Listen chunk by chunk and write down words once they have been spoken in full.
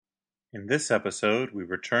In this episode, we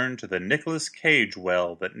return to the Nicolas Cage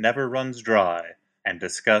well that never runs dry and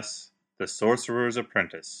discuss The Sorcerer's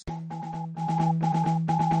Apprentice.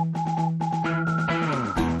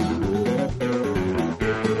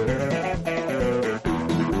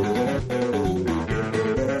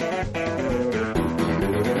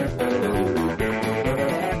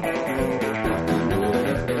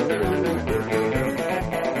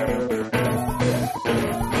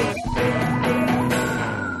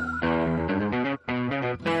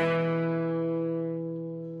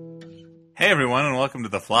 Hey everyone, and welcome to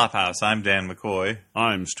the Flophouse. I'm Dan McCoy.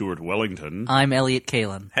 I'm Stuart Wellington. I'm Elliot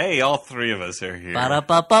Kalin. Hey, all three of us are here.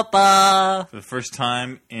 Ba-da-ba-ba-ba. For the first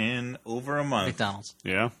time in over a month. McDonald's.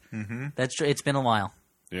 Yeah? Mm-hmm. That's true. It's been a while.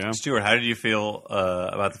 Yeah. Stuart, how did you feel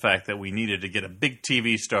about the fact that we needed to get a big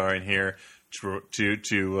TV star in here to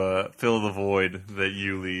fill the void that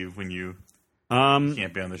you leave when you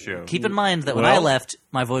can't be on the show? Keep in mind that when I left,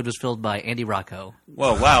 my void was filled by Andy Rocco.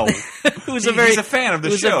 Well, wow. He's a fan of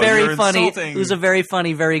the show. Who's a very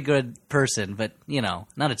funny, very good person, but, you know,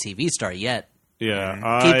 not a TV star yet.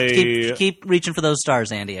 Yeah, Keep reaching for those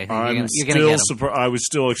stars, Andy. I think you're going to get them. I was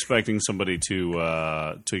still expecting somebody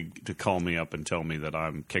to call me up and tell me that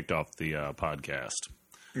I'm kicked off the podcast.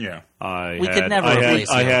 Yeah. We could never replace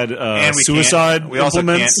you. I had suicide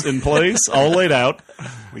implements in place, all laid out.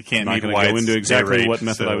 We can't I'm not going to go into exactly what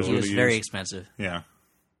method I was going to use. It was very expensive. Yeah.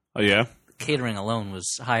 Oh, yeah? Catering alone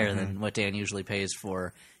was higher than what Dan usually pays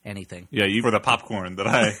for anything. Yeah, for the popcorn that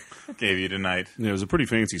I gave you tonight. Yeah, it was a pretty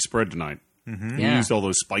fancy spread tonight. Mm-hmm. You used all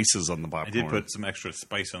those spices on the popcorn. I did put some extra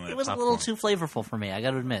spice on that. It was popcorn. a little too flavorful for me, I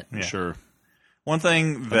got to admit. Yeah. Sure. One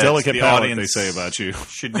thing that delicate the palate, audience they say about you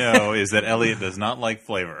should know is that Elliot does not like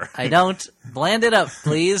flavor. I don't. Bland it up,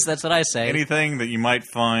 please. That's what I say. Anything that you might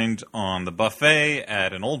find on the buffet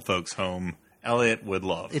at an old folks' home, Elliot would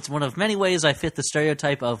love. It's one of many ways I fit the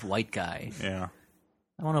stereotype of white guy. Yeah.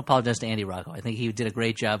 I want to apologize to Andy Rocco. I think he did a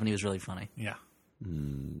great job and he was really funny. Yeah.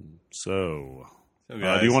 So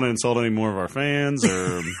guys, do you want to insult any more of our fans,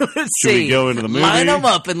 or should see. we go into the movie? Line them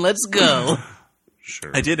up and let's go.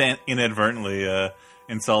 Sure. I did inadvertently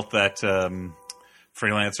insult that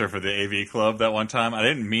freelancer for the AV Club that one time. I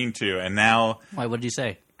didn't mean to, and now... Why, what did you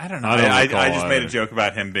say? I don't know. I just made a joke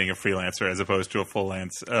about him being a freelancer as opposed to a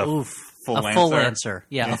full-lance... A full-lancer.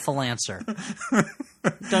 Yeah, a full-lancer.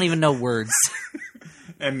 Don't even know words.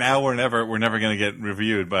 And now we're never going to get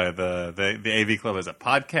reviewed by the AV Club as a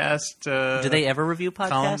podcast. Do they ever review podcasts?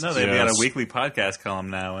 Column? No, they've got a weekly podcast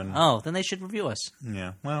column now. And then they should review us.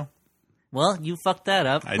 Yeah, Well, you fucked that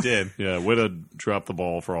up. I did. Yeah, way to drop the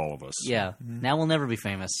ball for all of us. Yeah. Now we'll never be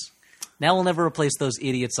famous. Now we'll never replace those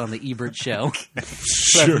idiots on the Ebert show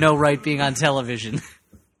who have no right being on television.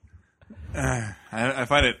 I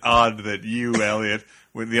find it odd that you, Elliot,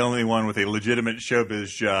 with the only one with a legitimate showbiz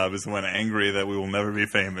job, is the one angry that we will never be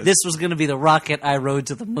famous. This was going to be the rocket I rode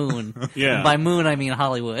to the moon. Yeah. And by moon, I mean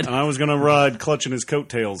Hollywood. And I was going to ride clutching his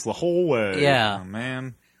coattails the whole way. Yeah. Oh,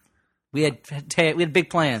 man. We had big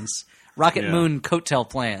plans. Rocket moon coattail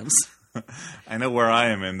plans. I know where I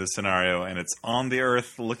am in this scenario, and it's on the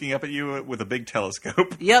Earth looking up at you with a big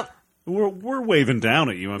telescope. Yep. We're waving down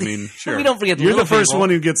at you. I mean, sure. We don't forget you're the first people. one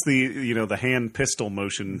who gets the hand pistol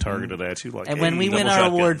motion targeted at you. Like, and when we win our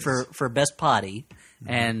award for best potty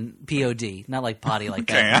and POD, not like potty like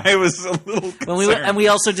that. I was a little concerned. And we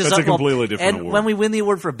also just that's a completely different and award. when we win the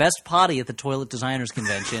award for best potty at the Toilet Designers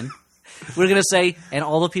Convention, we're going to say, and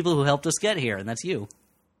all the people who helped us get here, and that's you.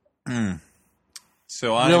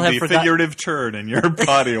 So I'm the figurative turd in your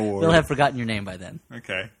potty award. We'll have forgotten your name by then.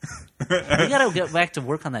 Okay. We got to get back to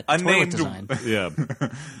work on that toilet design. Yeah.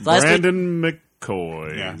 Brandon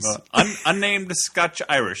McCoy. Yeah. Unnamed Scotch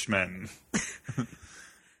Irishman.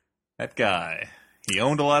 That guy. He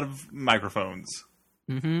owned a lot of microphones.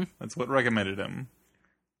 Mm-hmm. That's what recommended him.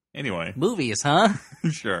 Anyway. Movies, huh?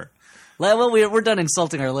 Sure. Well, we're done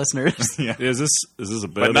insulting our listeners. Yeah. Is this a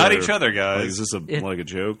bit? But not each other, guys. Like, is this a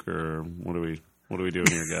joke, or what are we doing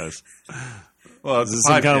here, guys? Well, is this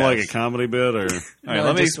some kind of like a comedy bit, or? All right,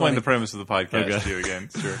 let me explain the premise of the podcast to you again.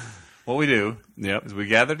 Sure. What we do is we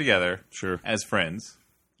gather together as friends,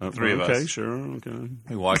 the three of us. Okay, sure, okay.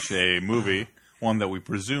 We watch a movie, one that we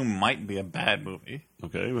presume might be a bad movie.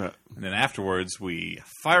 Okay. And then afterwards, we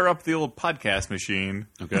fire up the old podcast machine.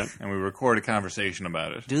 Okay. And we record a conversation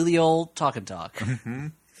about it. Do the old talk and talk. Mm-hmm.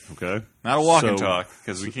 Okay. Not a walk and talk,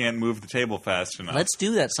 because we can't move the table fast enough. Let's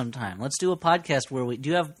do that sometime. Let's do a podcast where do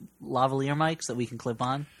you have lavalier mics that we can clip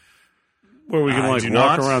on? Where we can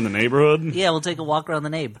walk around the neighborhood? Yeah, we'll take a walk around the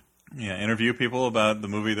neighb. Yeah, interview people about the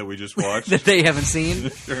movie that we just watched. That they haven't seen?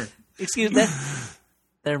 Sure. Excuse me.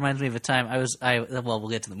 That reminds me of a time well, we'll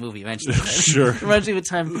get to the movie eventually. Sure. It reminds me of a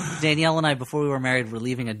time Danielle and I, before we were married, were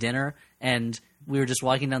leaving a dinner, and we were just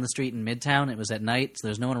walking down the street in Midtown. It was at night, so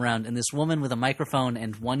there was no one around, and this woman with a microphone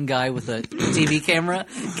and one guy with a TV camera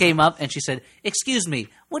came up, and she said, "Excuse me,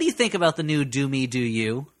 what do you think about the new Do Me, Do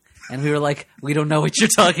You?" And we were like, "We don't know what you're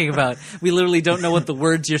talking about. We literally don't know what the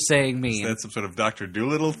words you're saying mean." Is that some sort of Dr.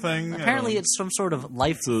 Doolittle thing? Apparently it's some sort of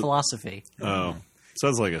life philosophy. Oh.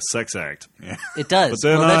 Sounds like a sex act. Yeah. It does. But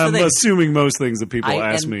then that's I'm assuming most things that people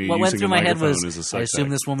ask and me what went using through a my head microphone was, is a sex I assume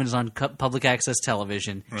act. this woman is on public access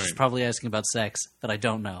television. She's Right. probably asking about sex, but I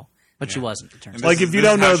don't know. But she wasn't, it turns And out. Like, if you this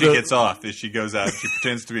don't is how know she the- gets off, is she goes out, she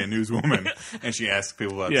pretends to be a newswoman, and she asks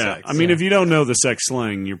people about Yeah, sex. I mean, if you don't know the sex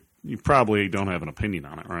slang, you probably don't have an opinion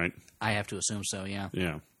on it, right? I have to assume so, yeah.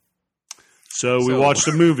 Yeah. So we watched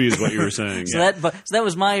a movie, is what you were saying. So that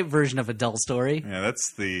was my version of a dull story. Yeah,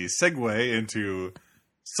 that's the segue into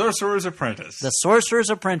Sorcerer's Apprentice. The Sorcerer's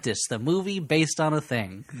Apprentice, the movie based on a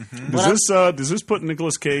thing. Does this put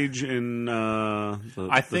Nicolas Cage in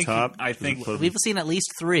the top? I think We've seen at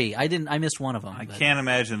least 3. I missed one of them. I can't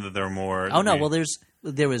imagine that there are more. Oh no! Well,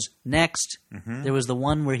 there was Next. There was the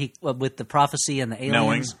one where he with the prophecy and the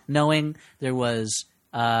aliens. Knowing. There was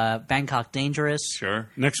Bangkok Dangerous. Sure.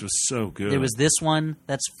 Next was so good. There was this one.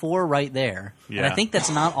 That's 4 right there. And I Yeah. think that's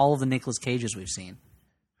not all of the Nicolas Cages we've seen.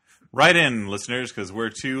 Write in, listeners, because we're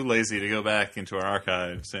too lazy to go back into our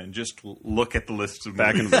archives and just look at the list of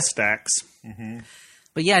back movies. into the stacks.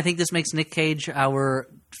 But yeah, I think this makes Nick Cage our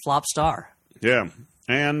flop star. Yeah.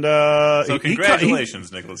 And So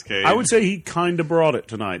congratulations, Nicolas Cage. I would say he kind of brought it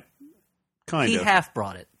tonight. He half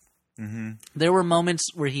brought it. There were moments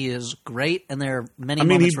where he is great, and there are many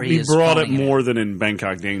moments where he is brought it phoning more than in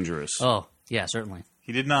Bangkok Dangerous. Oh, yeah, certainly.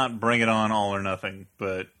 He did not bring it on all or nothing,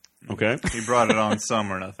 but Okay. he brought it on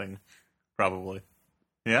some or nothing, probably.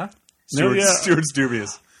 Yeah? No, yeah. Stuart's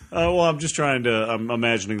dubious. Well, I'm just trying to. I'm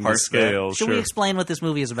imagining the Parse that. scale. Should Sure. we explain what this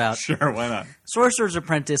movie is about? Sure, why not? Sorcerer's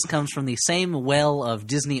Apprentice comes from the same well of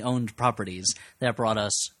Disney-owned properties that brought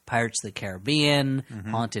us Pirates of the Caribbean,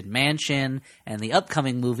 Haunted Mansion, and the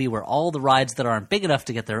upcoming movie where all the rides that aren't big enough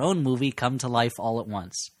to get their own movie come to life all at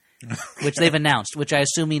once. Which they've announced, which I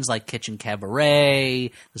assume means like Kitchen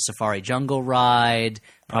Cabaret, the Safari Jungle Ride,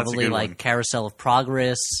 probably good like one. Carousel of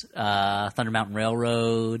Progress, Thunder Mountain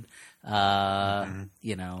Railroad,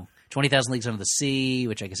 20,000 Leagues Under the Sea,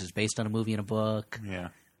 which I guess is based on a movie and a book. Yeah.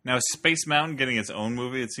 Now, is Space Mountain getting its own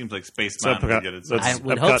movie? It seems like Space Mountain would get its own. that's- I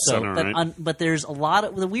would Epcot hope so, Center, right? but there's a lot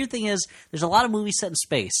of the weird thing is there's a lot of movies set in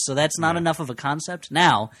space, so that's not enough of a concept.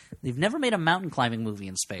 Now they've never made a mountain climbing movie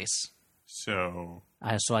in space, So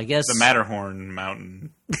so I guess the Matterhorn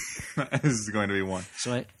Mountain is going to be one.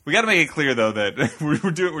 So We got to make it clear though that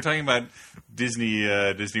we're talking about Disney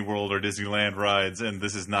World or Disneyland rides, and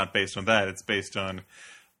this is not based on that. It's based on.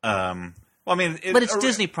 Well, I mean, but it's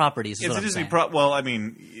Disney properties. Is It's what a I'm Disney saying. Well, I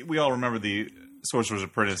mean, we all remember the Sorcerer's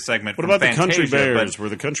Apprentice segment. What from about the Country Fantasia, Bears? but Were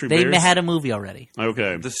the Country They Bears? had a movie already.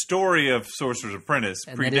 Okay. the story of Sorcerer's Apprentice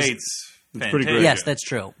And that is- predates pretty Fantasia. great. Yes, that's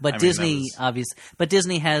true. But I mean, Disney, that was- but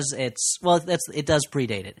Disney has its. Well, it does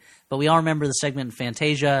predate it. But we all remember the segment in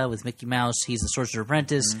Fantasia with Mickey Mouse. He's the Sorcerer's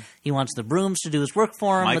Apprentice. He wants the brooms to do his work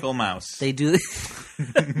for him. but Michael Mouse. They do.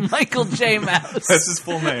 Michael J. Mouse. That's his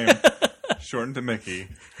full name, shortened to Mickey.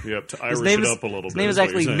 Yep. To His Irish name it is, up a little his bit. name is what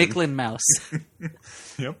you're actually saying. Micklin Mouse.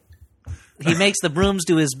 Yep. He makes the brooms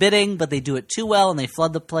do his bidding, but they do it too well and they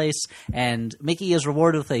flood the place. And Mickey is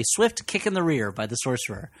rewarded with a swift kick in the rear by the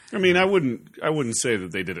sorcerer. I mean, I wouldn't say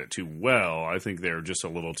that they did it too well. I think they're just a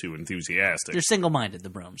little too enthusiastic. They're single-minded, the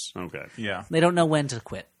brooms. Okay. Yeah. They don't know when to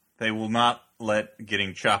quit. They will not let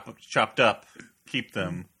getting chopped up keep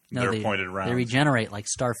them their pointed rounds. They regenerate like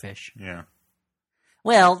starfish. Yeah.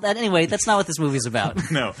 Well, anyway, that's not what this movie's about.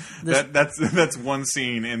 No, that's one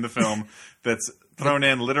scene in the film that's thrown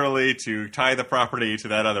in literally to tie the property to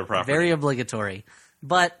that other property. Very obligatory.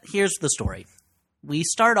 But here's the story. We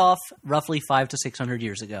start off roughly 500 to 600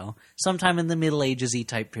 years ago, sometime in the Middle Ages-y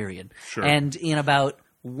type period. Sure. And in about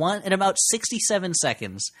 67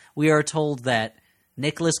 seconds, we are told that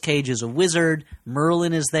Nicolas Cage is a wizard.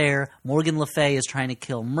 Merlin is there. Morgan Le Fay is trying to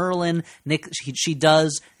kill Merlin. She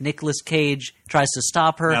does. Nicolas Cage tries to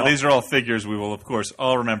stop her. Now, these are all figures we will, of course,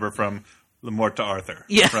 all remember from Le Mort to Arthur.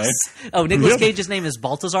 Yes. Right? Oh, Nicolas Cage's name is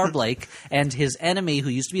Balthazar Blake, and his enemy, who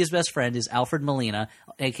used to be his best friend, is Alfred Molina,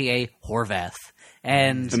 a.k.a. Horvath.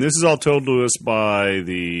 And this is all told to us by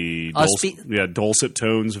the Us dulcet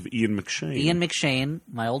tones of Ian McShane. Ian McShane,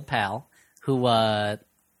 my old pal, who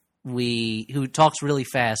talks really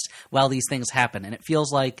fast while these things happen, and it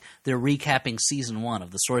feels like they're recapping season 1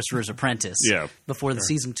 of The Sorcerer's Apprentice Yeah, before the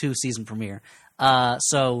season 2 season premiere.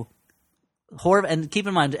 So And keep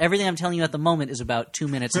in mind, everything I'm telling you at the moment is about 2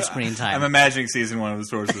 minutes of screen time. I'm imagining season 1 of The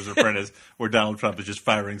Sorcerer's Apprentice where Donald Trump is just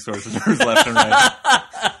firing sorcerers left and right.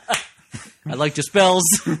 I like your spells.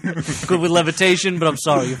 Good with levitation, but I'm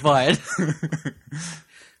sorry, you're fired.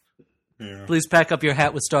 Yeah. Please pack up your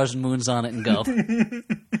hat with stars and moons on it and go.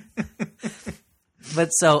 But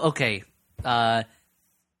so, okay.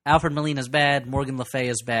 Alfred Molina's bad. Morgan Le Fay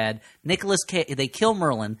is bad. They kill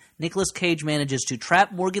Merlin. Nicolas Cage manages to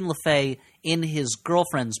trap Morgan Le Fay in his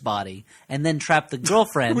girlfriend's body and then trap the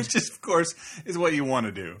girlfriend. Which, is, of course, is what you want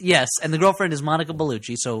to do. Yes, and the girlfriend is Monica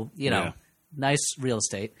Bellucci, so, nice real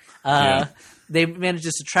estate. They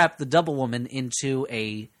manages to trap the double woman into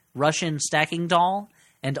a Russian stacking doll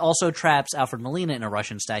and also traps Alfred Molina in a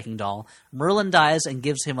Russian stacking doll. Merlin dies and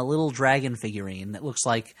gives him a little dragon figurine that looks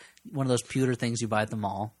like one of those pewter things you buy at the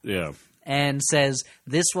mall. Yeah. And says,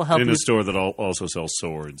 this will help in you... a store that also sells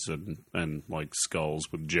swords and like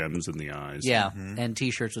skulls with gems in the eyes. Yeah, and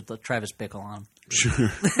T-shirts with the Travis Bickle on them.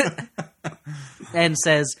 Sure. And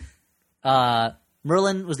says,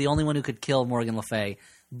 Merlin was the only one who could kill Morgan Le Fay,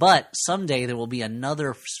 but someday there will be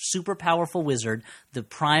another super powerful wizard, the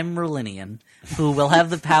Prime Merlinian, who will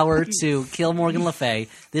have the power to kill Morgan Le Fay.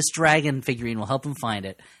 This dragon figurine will help him find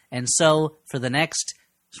it. And so, for the next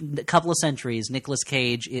couple of centuries, Nicolas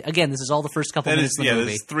Cage... Again, this is all the first couple minutes of the movie. Yeah,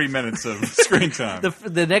 this is 3 minutes of screen time.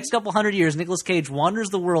 The next couple 100 years, Nicolas Cage wanders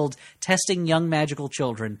the world testing young magical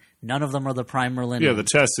children. None of them are the Prime Merlinian. Yeah, the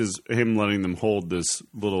test is him letting them hold this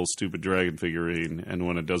little stupid dragon figurine, and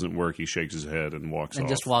when it doesn't work, he shakes his head and walks off. And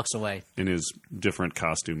just walks away. In his different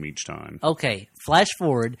costume each time. Okay, flash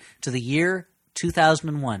forward to the year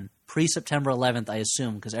 2001. Pre-September 11th, I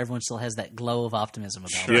assume, because everyone still has that glow of optimism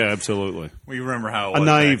about it. Yeah, absolutely. We remember how it was a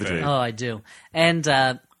naivety. back then. Oh, I do. And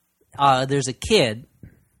there's a kid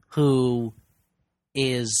who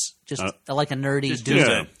is just like a nerdy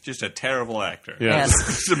dude. Just a terrible actor. Yeah. Yes.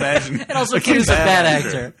 Just imagine. And also, the kid is a bad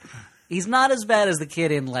actor. He's not as bad as the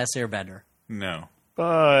kid in Last Airbender. No.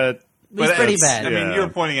 But He's pretty bad. I mean, you were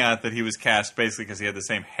pointing out that he was cast basically because he had the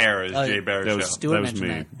same hair as Jay Baruchel. Stuart that was mentioned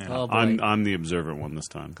me. that. Yeah. Oh, boy. I'm the observant one this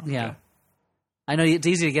time. Yeah. I know it's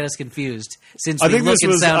easy to get us confused since I we think look this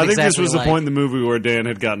and was. sound I think exactly this was alike. the point in the movie where Dan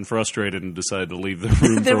had gotten frustrated and decided to leave the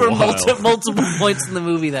room There for a were while. multiple points in the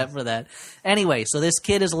movie for that. Anyway, so this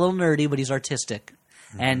kid is a little nerdy, but he's artistic.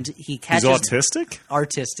 And he catches... He's autistic?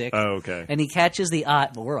 Artistic. Oh, okay. And he catches the eye...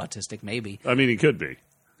 Well, we're autistic, maybe. I mean, he could be.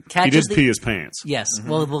 Catches he did pee his pants. Yes.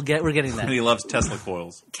 Well, we're getting that. And he loves Tesla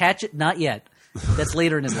coils. Catch it... Not yet. That's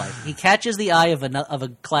later in his life. He catches the eye of a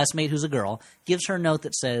classmate who's a girl, gives her a note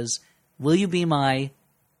that says, "Will you be my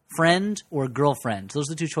friend or girlfriend?" Those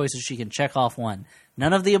are the two choices. She can check off one.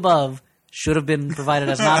 None of the above should have been provided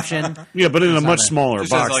as an option. Yeah, but in a much smaller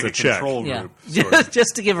Just box like to a check. control Yeah. group. Sort of.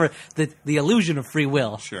 Just to give her the illusion of free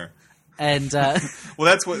will. Sure. And Well,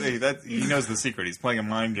 that's what he knows the secret. He's playing a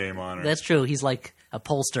mind game on her. that's true. He's like a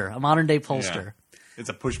pollster, a modern day pollster. It's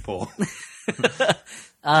a push pull.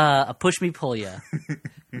 A push me pull ya.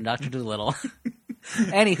 From Dr. Dolittle.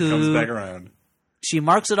 Anywho, Comes back around. she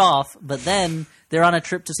marks it off, but then they're on a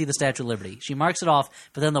trip to see the Statue of Liberty. She marks it off,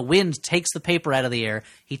 but then the wind takes the paper out of the air.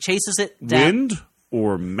 He chases it down. Wind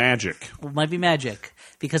or magic? Well, it might be magic,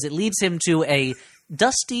 because it leads him to a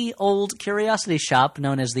dusty old curiosity shop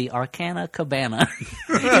known as the Arcana Cabana.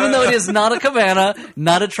 Even though it is not a cabana,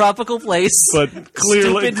 not a tropical place. But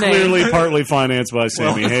clearly partly financed by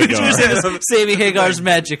Sammy Hagar. Sammy Hagar's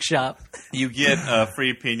magic shop. You get a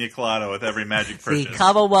free pina colada with every magic purchase. The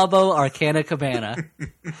Cabo Wabo Arcana Cabana.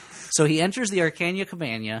 So he enters the Arcana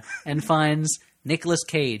Cabana and finds Nicolas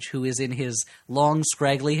Cage, who is in his long,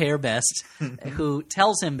 scraggly hair best, who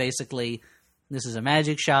tells him basically, this is a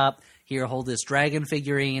magic shop. Here, hold this dragon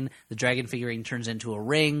figurine. The dragon figurine turns into a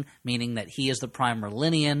ring, meaning that he is the Prime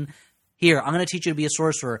Merlinian. Here, I'm going to teach you to be a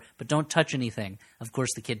sorcerer, but don't touch anything. Of course,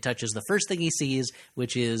 the kid touches the first thing he sees,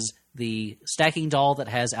 which is the stacking doll that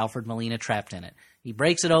has Alfred Molina trapped in it. He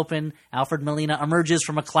breaks it open. Alfred Molina emerges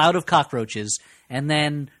from a cloud of cockroaches. And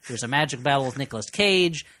then there's a magic battle with Nicolas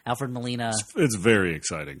Cage. Alfred Molina... It's very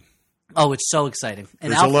exciting. Oh, it's so exciting.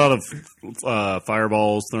 And There's a lot of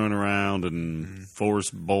fireballs thrown around and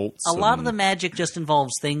force bolts. A lot of the magic just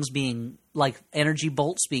involves things being, like energy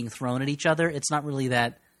bolts being thrown at each other. It's not really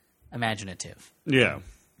that imaginative. Yeah.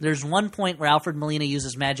 There's one point where Alfred Molina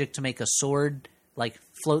uses magic to make a sword, like,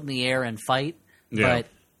 float in the air and fight. Yeah. But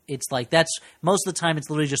it's like, that's, most of the time it's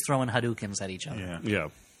literally just throwing Hadoukens at each other. Yeah. Yeah.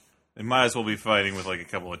 It might as well be fighting with like a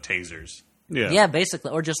couple of tasers. Yeah,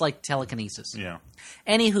 basically. Or just like telekinesis. Yeah.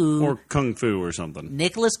 Anywho. Or kung fu or something.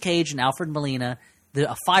 Nicolas Cage and Alfred Molina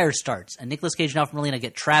a fire starts, and Nicolas Cage and Alfred Molina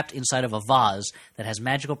get trapped inside of a vase that has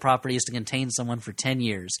magical properties to contain someone for 10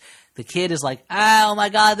 years. The kid is like, oh my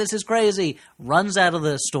god, this is crazy, runs out of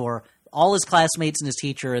the store. All his classmates and his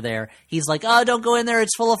teacher are there. He's like, oh, don't go in there.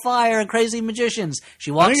 It's full of fire and crazy magicians.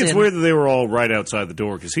 She walks in. I think it's weird that they were all right outside the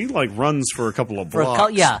door because he runs for a couple of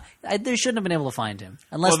blocks. They shouldn't have been able to find him.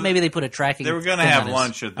 Unless maybe they put a tracking. They were going to have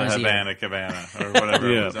lunch at the Havana Cabana or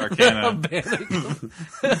whatever it was. Arcana.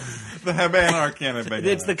 The Havana Arcana Banana.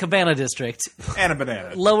 It's the Cabana District. And a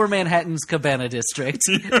banana. Lower Manhattan's Cabana District.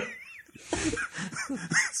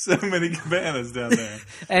 So many cabanas down there.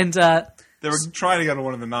 And they were trying to go to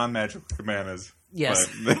one of the non-magical cabanas. Yes.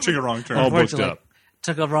 But they took a wrong turn. All booked up.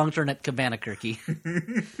 Took a wrong turn at Cabana Kirky.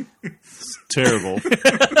 Terrible.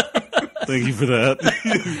 Thank you for that.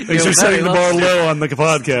 Thanks for setting the bar low on the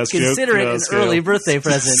podcast. Consider it an early birthday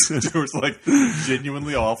present. It was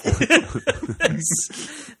genuinely awful.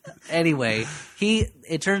 Anyway,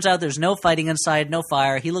 it turns out there's no fighting inside, no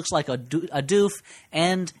fire. He looks like a doof,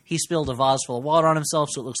 and he spilled a vase full of water on himself,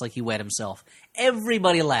 so it looks like he wet himself.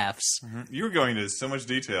 Everybody laughs. Mm-hmm. You were going into so much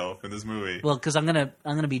detail for this movie. Well, because I'm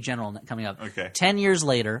gonna be general coming up. Okay. 10 years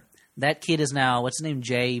later, that kid is now, what's his name?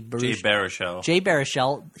 Jay Baruchel. Jay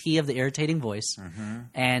Baruchel, he of the irritating voice. Mm-hmm.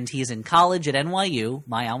 And he's in college at NYU,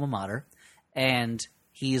 my alma mater, and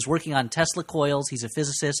he's working on Tesla coils. He's a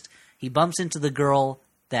physicist. He bumps into the girl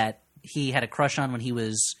that he had a crush on when he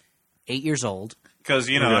was 8 years old. Because,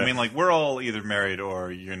 we're all either married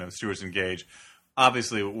or, Stuart's engaged.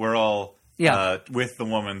 Obviously, we're all with the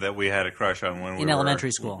woman that we had a crush on when we were... In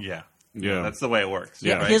elementary school. Yeah. Yeah. That's the way it works.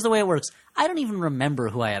 Yeah, right? Here's the way it works. I don't even remember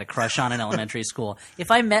who I had a crush on in elementary school. If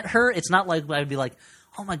I met her, it's not like I would be like,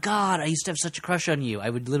 oh my god, I used to have such a crush on you. I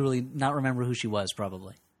would literally not remember who she was,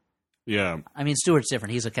 probably. Yeah. I mean, Stuart's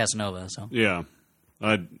different. He's a Casanova, so... Yeah.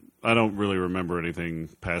 I don't really remember anything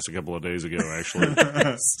past a couple of days ago, actually.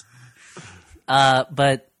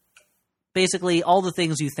 But basically, all the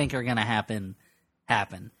things you think are going to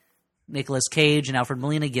happen. Nicolas Cage and Alfred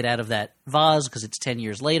Molina get out of that vase because it's 10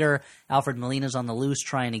 years later. Alfred Molina's on the loose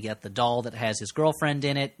trying to get the doll that has his girlfriend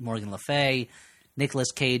in it, Morgan Le Fay.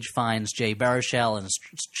 Nicolas Cage finds Jay Baruchel and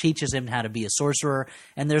teaches him how to be a sorcerer.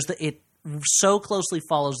 And it so closely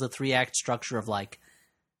follows the 3-act structure of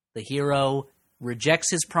the hero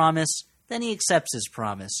rejects his promise, then he accepts his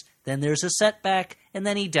promise. Then there's a setback, and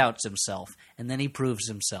then he doubts himself, and then he proves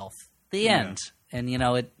himself. The end. And,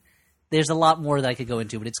 there's a lot more that I could go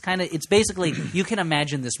into, but it's basically, you can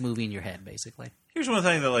imagine this movie in your head, basically. Here's one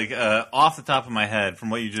thing that, off the top of my head, from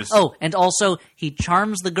what you just... Oh, and also, he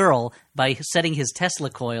charms the girl by setting his Tesla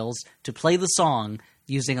coils to play the song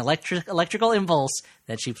using electrical impulse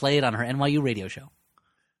that she played on her NYU radio show.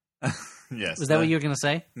 Yes. Was that what you were going to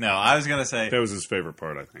say? No, I was going to say... That was his favorite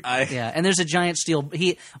part, I think. Yeah, and there's a giant steel...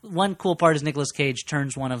 One cool part is Nicolas Cage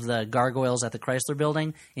turns one of the gargoyles at the Chrysler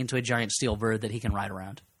Building into a giant steel bird that he can ride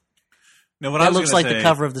around. No, that looks like the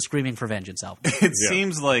cover of the Screaming for Vengeance album. It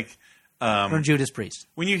seems like... from Judas Priest.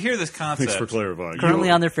 When you hear this concept... Thanks for clarifying. Currently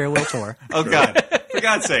on their farewell tour. Oh, God. For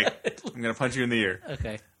God's sake. I'm going to punch you in the ear.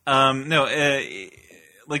 Okay.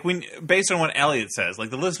 Based on what Elliot says,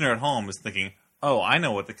 the listener at home is thinking, oh, I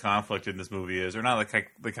know what the conflict in this movie is. Or not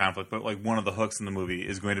the conflict, but one of the hooks in the movie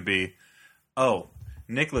is going to be, oh,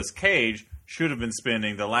 Nicolas Cage should have been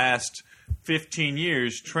spending the last 15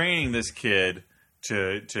 years training this kid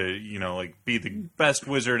to be the best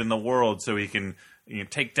wizard in the world so he can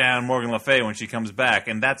take down Morgan Le Fay when she comes back,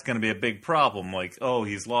 and that's going to be a big problem.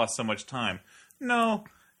 He's lost so much time. No,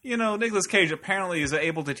 Nicolas Cage apparently is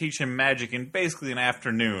able to teach him magic in basically an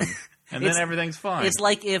afternoon, and then everything's fine. It's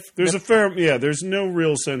like if... there's no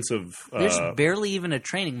real sense of... there's barely even a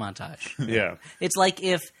training montage. Yeah. It's like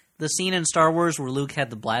if the scene in Star Wars where Luke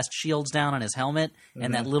had the blast shields down on his helmet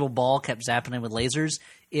and that little ball kept zapping him with lasers,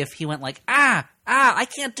 if he went I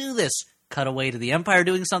can't do this, cut away to the Empire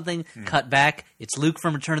doing something, cut back, it's Luke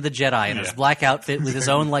from Return of the Jedi in his black outfit with his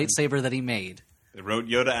own lightsaber that he made. They wrote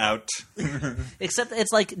Yoda out. Except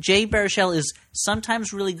it's like Jay Baruchel is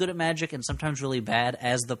sometimes really good at magic and sometimes really bad,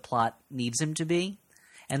 as the plot needs him to be.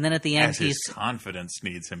 And then at the end, his confidence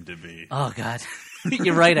needs him to be. Oh, God.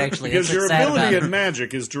 You're right, actually. Because your ability at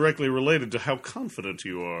magic is directly related to how confident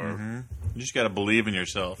you are. Mm-hmm. You just got to believe in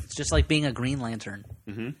yourself. It's just like being a Green Lantern.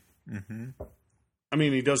 Mm-hmm. Mm-hmm. I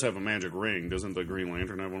mean, he does have a magic ring. Doesn't the Green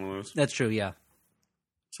Lantern have one of those? That's true, yeah.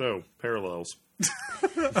 So, parallels.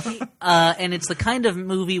 And it's the kind of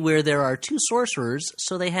movie where there are two sorcerers,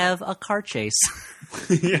 so they have a car chase.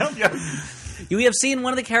 Yeah. You have seen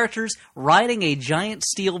one of the characters riding a giant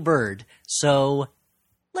steel bird, so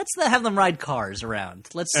let's have them ride cars around.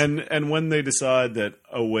 And when they decide that,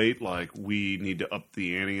 oh wait, like we need to up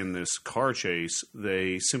the ante in this car chase,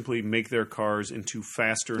 they simply make their cars into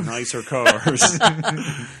faster, nicer cars.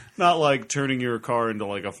 Not like turning your car into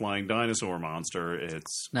like a flying dinosaur monster.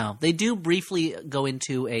 No, they do briefly go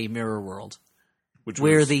into a mirror world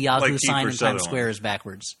where the Yahoo like sign in Kiefer Times Sutherland. Square is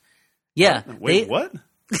backwards. Yeah. Wait, what?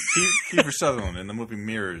 Kiefer Sutherland in the movie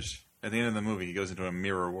Mirrors. At the end of the movie, he goes into a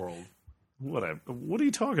mirror world. What are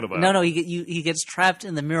you talking about? No, he gets trapped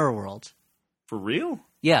in the mirror world. For real?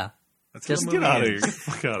 Yeah. Let's Just Get out of here. Get the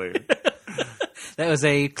fuck out of here. That was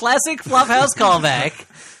a classic Flophouse callback.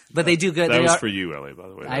 But they do good. That was for you, Ellie, by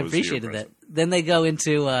the way. I appreciated that. Then they go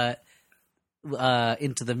into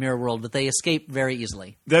the mirror world, but they escape very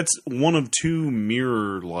easily. That's one of two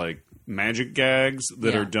mirror like magic gags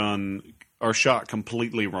that Yeah. are shot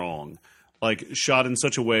completely wrong. Like shot in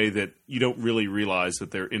such a way that you don't really realize that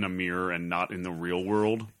they're in a mirror and not in the real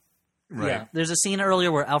world. Right. Yeah. There's a scene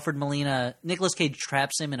earlier where Alfred Molina, Nicolas Cage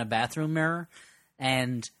traps him in a bathroom mirror,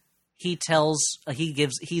 and he's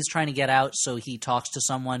trying to get out, so he talks to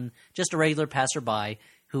someone, just a regular passerby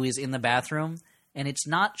who is in the bathroom, and it's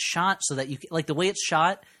not shot so that like the way it's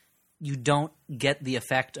shot, you don't get the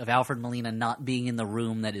effect of Alfred Molina not being in the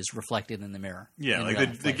room that is reflected in the mirror. Yeah,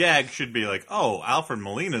 like the gag should be like, oh, Alfred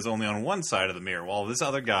Molina's only on one side of the mirror, while this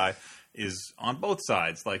other guy is on both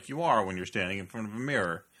sides, like you are when you're standing in front of a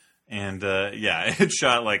mirror. And it's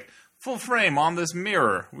shot like full frame on this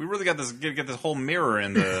mirror. We really got this get this whole mirror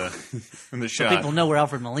in the shot. So people know where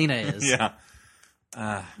Alfred Molina is. Yeah.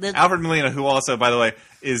 Alfred Molina, who also, by the way,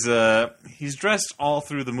 is he's dressed all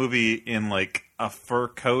through the movie in like a fur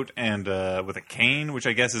coat and with a cane, which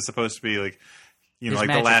I guess is supposed to be like, His like the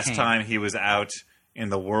magic last cane. time he was out in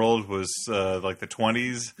the world was like the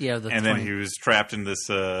 20s. Yeah, and then he was trapped in this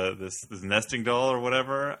nesting doll or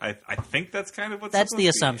whatever. I think that's kind of what's That's supposed the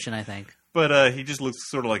to be. assumption, I think. But he just looks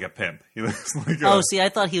sort of like a pimp. He looks like Oh, see, I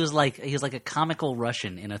thought he was like a comical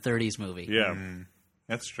Russian in a 30s movie. Yeah.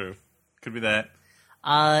 that's true. Could be that.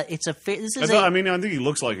 This is I think he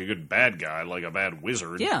looks like a good bad guy, like a bad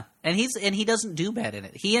wizard. yeah, and he doesn't do bad in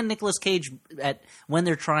it. He and Nicolas Cage when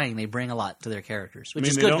they're trying, they bring a lot to their characters, which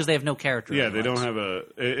is good because they have no character. Yeah, they otherwise. don't have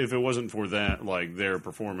if it wasn't for that, like their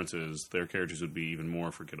performances, their characters would be even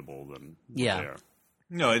more forgettable than what they are.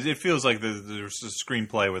 No, it feels like there's a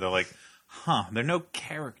screenplay where they're like, there are no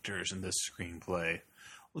characters in this screenplay.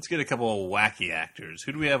 Let's get a couple of wacky actors.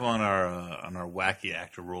 Who do we have on our wacky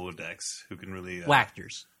actor Rolodex who can really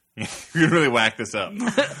Whackers. who can really whack this up?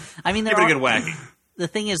 I mean, Give it a good wacky. the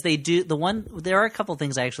thing is, there are a couple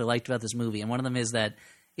things I actually liked about this movie, and one of them is that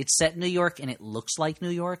it's set in New York and it looks like New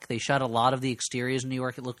York. They shot a lot of the exteriors in New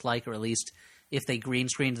York, it looked like, or at least if they green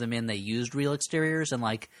screened them in, they used real exteriors. And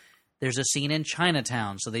like, there's a scene in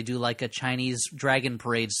Chinatown, so they do like a Chinese dragon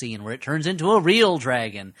parade scene where it turns into a real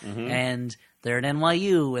dragon. And they're at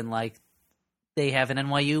NYU, and like they have an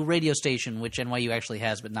NYU radio station, which NYU actually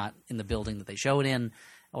has, but not in the building that they show it in.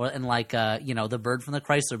 The bird from the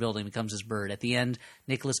Chrysler Building becomes his bird. At the end,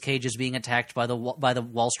 Nicolas Cage is being attacked by the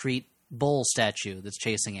Wall Street bull statue that's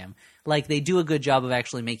chasing him. Like, they do a good job of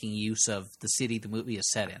actually making use of the city the movie is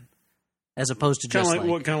set in, as opposed to just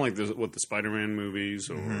Kind of like the Spider-Man movies,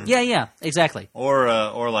 or yeah, exactly.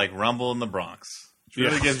 Or like Rumble in the Bronx. It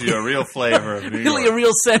really gives you a real flavor of New Really, York. a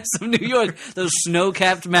real sense of New York. Those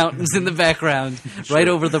snow-capped mountains in the background, right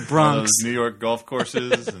over the All Bronx. those New York golf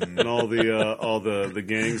courses and and all the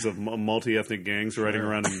gangs of multi-ethnic gangs riding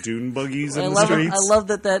around in dune buggies in I the love streets. I love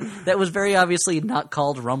that was very obviously not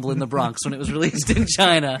called Rumble in the Bronx when it was released in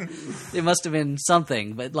China. It must have been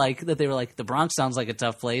something, but like that they were like, the Bronx sounds like a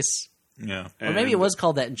tough place. yeah. Or maybe it was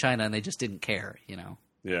called that in China and they just didn't care, you know.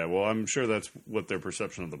 Yeah, well, I'm sure that's what their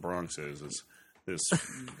perception of the Bronx is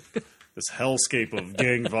this hellscape of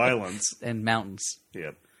gang violence. And mountains.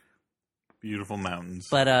 Yeah. Beautiful mountains.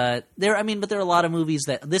 But there are a lot of movies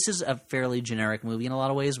that this is a fairly generic movie in a lot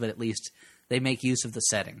of ways, but at least they make use of the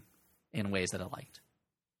setting in ways that I liked.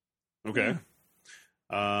 Okay.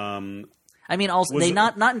 I mean, also they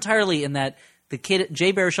not entirely in that the kid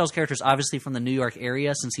Jay Baruchel's character is obviously from the New York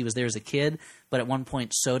area since he was there as a kid, but at one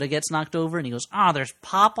point soda gets knocked over and he goes, there's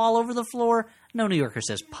pop all over the floor. No New Yorker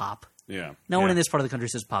says pop. Yeah. No one in this part of the country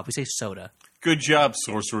says pop. We say soda. Good job,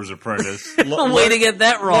 Sorcerer's Apprentice. Way to get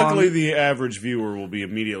that wrong. Luckily, the average viewer will be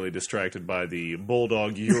immediately distracted by the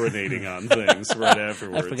bulldog urinating on things right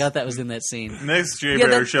afterwards. I forgot that was in that scene. Next, Jay Yeah,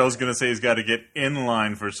 Baruchel's going to say he's got to get in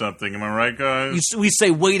line for something. Am I right, guys? We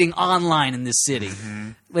say waiting online in this city,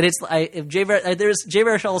 but it's if Jay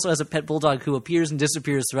Baruchel also has a pet bulldog who appears and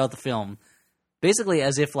disappears throughout the film, basically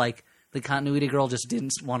as if like the continuity girl just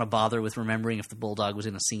didn't want to bother with remembering if the bulldog was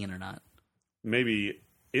in a scene or not. Maybe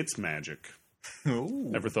It's magic.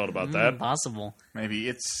 Ooh, Ever thought about that? Possible. maybe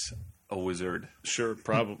it's a wizard. Sure,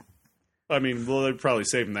 probably. I mean, well, they're probably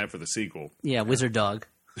saving that for the sequel. Yeah, Wizard Dog.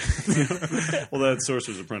 Well, that's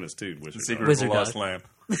Sorcerer's Apprentice too. The Secret Wizard of the Lost Dog. Lamp.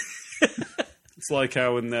 It's like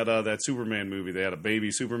how in that Superman movie they had a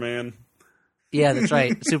baby Superman. Yeah, that's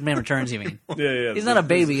right. Superman Returns, you mean? Yeah. He's not a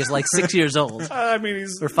baby. He's like 6 years old. I mean,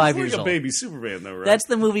 he's Or 5 he's years like old. a baby Superman, though, right? That's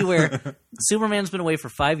the movie where Superman's been away for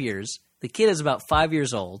 5 years. The kid is about 5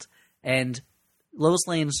 years old, and Lois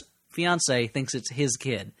Lane's fiance thinks it's his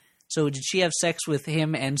kid. So did she have sex with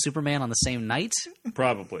him and Superman on the same night?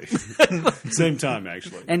 Probably. Same time,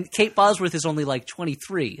 actually. And Kate Bosworth is only like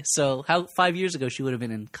 23. So 5 years ago she would have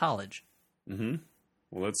been in college.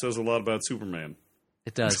 Well, that says a lot about Superman.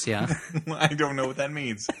 It does, yeah. I don't know what that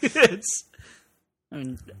means.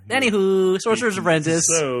 Anywho, Sorcerer's Apprentice.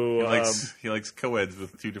 So, He likes co-eds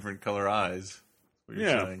with two different color eyes. What you're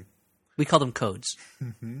Yeah. saying. We call them codes.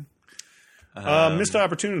 missed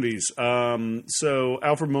opportunities. So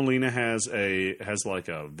Alfred Molina has like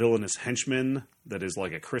a villainous henchman that is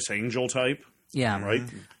like a Chris Angel type, Yeah. right?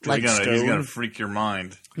 Like He's Stone. gonna freak your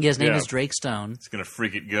mind. Yeah, his name Yeah. is Drake Stone. He's gonna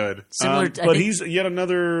freak it good. Similar, I but think he's yet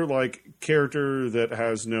another like character that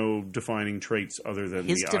has no defining traits other than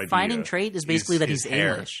his the defining idea. trait is basically that his he's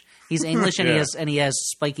hair. English. He's English and Yeah. he has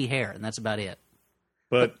spiky hair, and that's about it.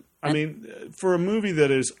 But I mean, for a movie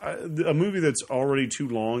that is a movie that's already too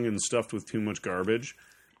long and stuffed with too much garbage,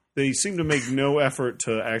 they seem to make no effort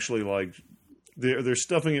to actually like. They're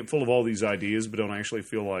stuffing it full of all these ideas, but don't actually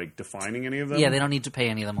feel like defining any of them. Yeah, they don't need to pay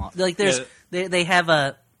any of them off. Like there's they have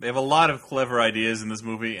a They have a lot of clever ideas in this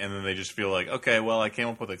movie, and then they just feel like, okay, well, I came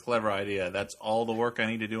up with a clever idea. That's all the work I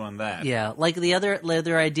need to do on that. like the other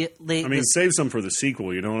idea. I mean, save some for the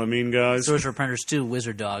sequel. You know what I mean, guys? Sorcerer Apprentice 2,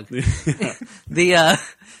 Wizard Dog.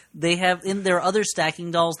 They have there are other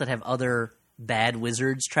stacking dolls that have other bad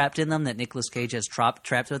wizards trapped in them that Nicolas Cage has trapped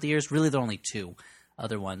throughout the years. Really, there are only two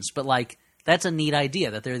other ones, but like that's a neat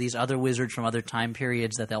idea that there are these other wizards from other time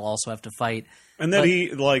periods that they'll also have to fight. And that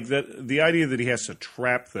he like that the idea that he has to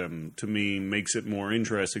trap them to me makes it more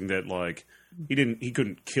interesting. That like he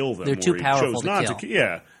couldn't kill them. They're too or he powerful chose to not kill. to.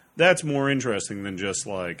 Yeah, that's more interesting than just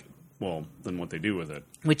like than what they do with it.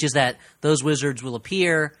 Which is that those wizards will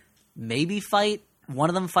appear, maybe fight. One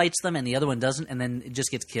of them fights them, and the other one doesn't, and then it just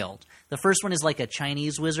gets killed. The first one is like a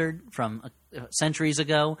Chinese wizard from centuries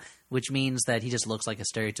ago, which means that he just looks like a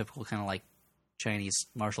stereotypical kind of like Chinese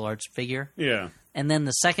martial arts figure. Yeah. And then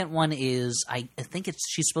the second one is, I think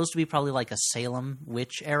she's supposed to be probably like a Salem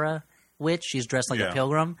witch era witch. She's dressed like a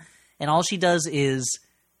pilgrim, and all she does is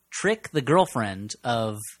trick the girlfriend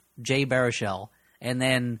of Jay Baruchel, and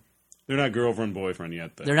then They're not girlfriend boyfriend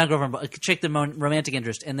yet. Though. they're not girlfriend, but trick the romantic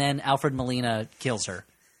interest, and then Alfred Molina kills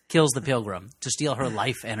the pilgrim to steal her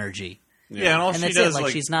life energy. Yeah, and all And she that's does, it.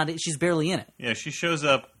 Like she's barely in it. yeah, she shows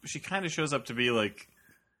up. She kind of shows up to be like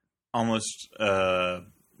almost a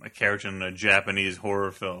character in a Japanese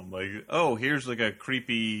horror film. Like, oh, here's like a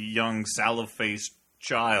creepy young sallow-faced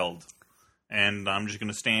child, and I'm just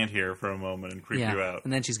going to stand here for a moment and creep you out.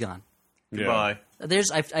 And then she's gone. Yeah. Goodbye.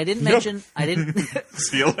 I didn't mention. I didn't.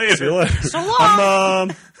 See you later. See you later. So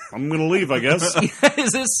long. I'm gonna leave, I guess.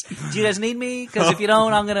 Is this? Do you guys need me? Because if you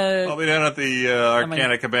don't, I'm gonna I'll be down at the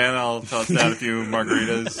Arcana Cabana. I'll toss down a few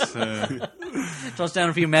margaritas. toss down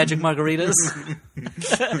a few magic margaritas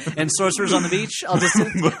and sorcerers on the beach. I'll just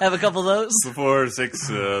have a couple of those. Before 6,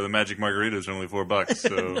 the magic margaritas are only $4. So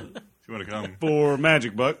if you want to come, For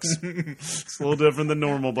magic bucks. It's a little different than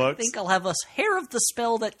normal I bucks. think I'll have a hair of the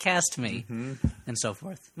spell that cast me, and so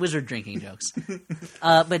forth. Wizard drinking jokes.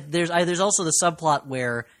 But there's also the subplot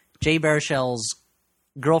where Jay Baruchel's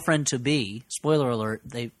girlfriend to be, spoiler alert,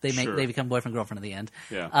 they Sure. become boyfriend girlfriend at the end.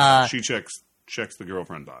 Yeah. She checks the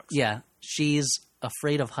girlfriend box. Yeah, she's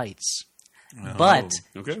afraid of heights, but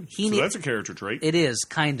Okay. He so need- that's a character trait. it is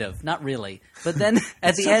kind of not really. But then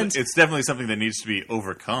at the end, it's definitely something that needs to be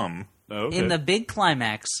overcome. Oh, okay. in the big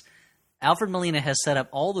climax, Alfred Molina has set up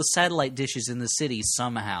all the satellite dishes in the city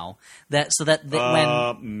somehow so that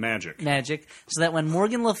when magic. so that when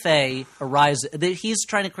Morgan Le Fay arrives, he's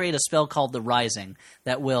trying to create a spell called the Rising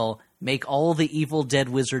that will make all the evil dead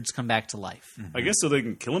wizards come back to life. I guess so they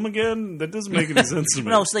can kill him again? That doesn't make any sense to me.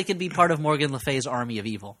 No, so they can be part of Morgan Le Fay's army of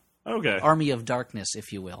evil, Okay. army of darkness,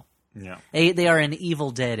 if you will. Yeah. They are an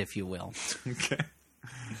evil dead, if you will. Okay.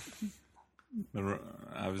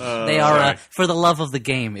 They are for the love of the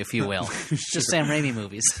game, if you will. Just Sam Raimi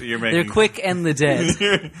movies. you're They're making- quick and the dead.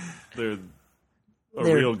 They're A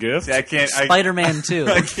real gift? See, I can't. Spider-Man 2.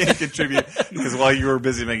 I can't contribute because while you were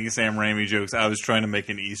busy making Sam Raimi jokes, I was trying to make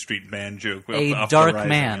an E Street Band joke. A Dark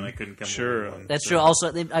Man. And I couldn't come Sure. up with one, That's so. true.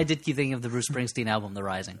 Also, I did keep thinking of the Bruce Springsteen album, The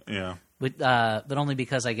Rising. Yeah. But only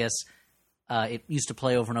because I guess it used to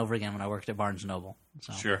play over and over again when I worked at Barnes & Noble.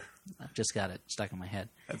 So Sure. I've just got it stuck in my head.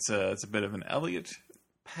 That's a bit of an Elliot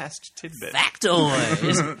past tidbit.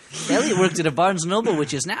 Factoid! Elliot worked at a Barnes & Noble,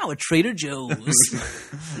 which is now a Trader Joe's.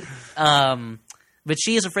 But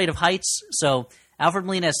she is afraid of heights, so Alfred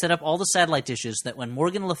Molina has set up all the satellite dishes that when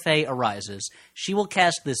Morgan Le Fay arises, she will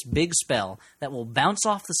cast this big spell that will bounce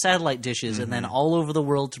off the satellite dishes and then all over the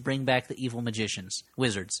world to bring back the evil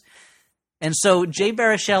wizards. And so Jay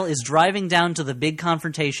Baruchel is driving down to the big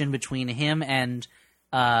confrontation between him and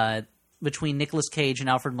between Nicolas Cage and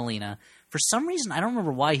Alfred Molina. For some reason, I don't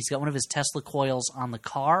remember why, he's got one of his Tesla coils on the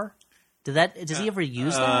car. Does he ever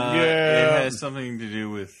use that? Yeah. It has something to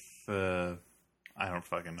do with... I don't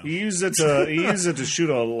fucking know. He used it to shoot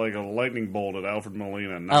a lightning bolt at Alfred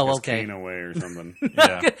Molina and knock his cane away or something.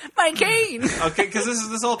 Yeah. My cane! Okay, because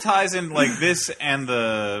this all ties in, like, this and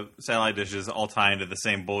the satellite dishes all tie into the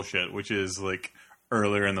same bullshit, which is, like,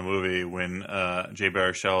 earlier in the movie when Jay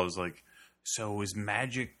Baruchel is like, so is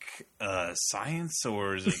magic science,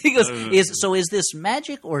 or is it... He goes, is this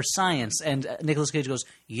magic or science? And Nicolas Cage goes,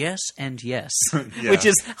 yes and yes. Yeah. Which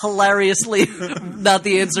is hilariously not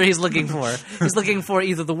the answer he's looking for. He's looking for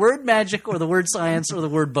either the word magic or the word science or the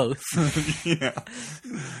word both. Yeah.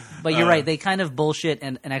 But you're right, they kind of bullshit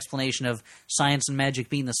an explanation of science and magic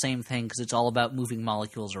being the same thing because it's all about moving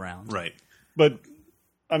molecules around. Right. But,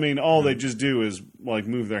 I mean, all they just do is, like,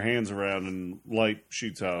 move their hands around and light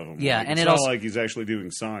shoots out of them. Yeah, like, and it's it not also... like he's actually doing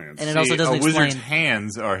science. And it also doesn't a wizard's explain...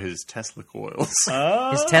 hands are his Tesla coils.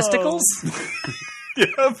 His testicles?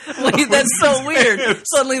 Yep. Wait, that's so weird.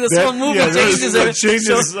 Suddenly this whole movie changes that it.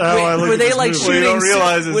 changes how I look were at they this like movie. What you shooting? don't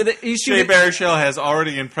realize is he's Jay shooting, Baruchel has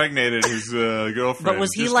already impregnated his girlfriend. But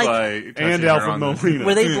was he just like- by touching And her Alfred on the- Molina.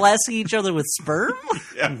 were they blasting each other with sperm?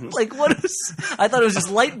 Yeah. Like what was? I thought it was just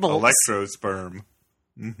light bulbs. Electrosperm.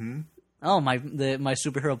 Oh, my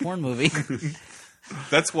superhero porn movie.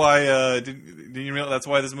 That's why. Didn't you realize that's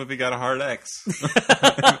why this movie got a hard X?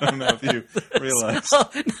 I don't know if you realize.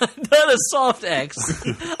 Not a soft X,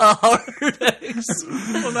 a hard X.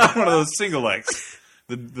 Well, not one of those single X.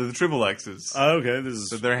 The triple X's. Oh, okay, this is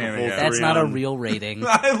That they're handing full out. That's three not a on- real rating.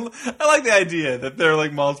 I like the idea that there are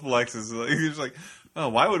like multiple X's. Like, you're just like, oh,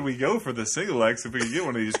 why would we go for the single X if we could get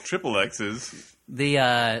one of these triple X's?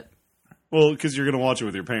 The Well, because you're going to watch it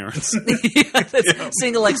with your parents.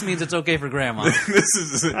 single X means it's okay for grandma.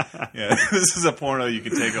 This is a porno you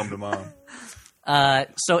can take home to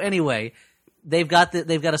mom. So anyway, they've got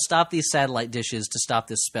to stop these satellite dishes to stop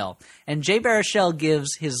this spell. And Jay Baruchel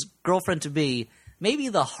gives his girlfriend to be maybe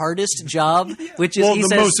the hardest job, which is Well, he the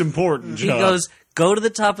says, most important he job. goes, go to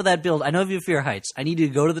the top of that building. I know you fear heights. I need you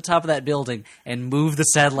to go to the top of that building and move the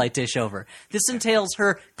satellite dish over. This entails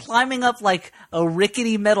her climbing up like a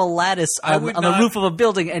rickety metal lattice on the roof of a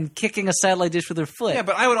building and kicking a satellite dish with her foot. Yeah,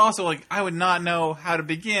 but I would also I would not know how to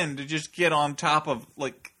begin to just get on top of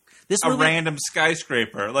This a movie- random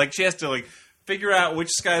skyscraper. Like she has to figure out which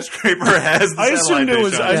skyscraper has the I satellite assumed it dish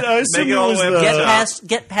was- on I it. assumed Make it all was the way up the- to Get the top.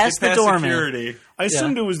 get past the Get doorman. security. I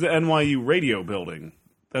assumed it was the NYU radio building.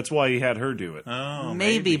 That's why he had her do it. Oh,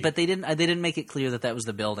 Maybe, but they didn't make it clear that was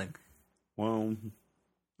the building. Well,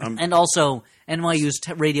 And also, NYU's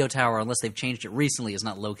radio tower, unless they've changed it recently, is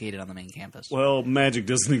not located on the main campus. magic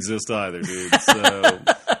doesn't exist either, dude. So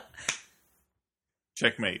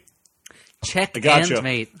Checkmate. Check I gotcha. and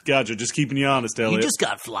mate. Gotcha. Just keeping you honest, Elliot. You just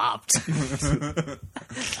got flopped.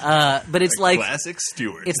 But it's like Classic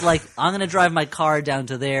Stewart. it's like I'm gonna drive my car down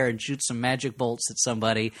to there and shoot some magic bolts at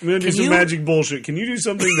somebody. I'm going to do some magic bullshit. Can you do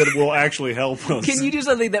something that will actually help us? Can you do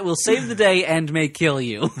something that will save the day and may kill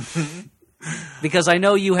you? Because I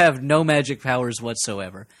know you have no magic powers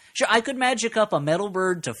whatsoever. Sure, I could magic up a metal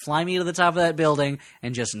bird to fly me to the top of that building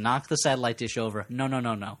and just knock the satellite dish over. No.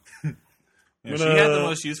 Yeah, she had the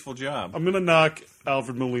most useful job. I'm going to knock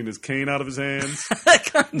Alfred Molina's cane out of his hands.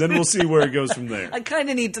 Then we'll see where it goes from there. I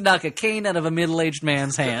kind of need to knock a cane out of a middle-aged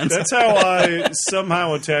man's hands. That's how I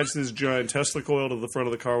somehow attached this giant Tesla coil to the front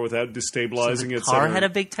of the car without destabilizing The it. car had a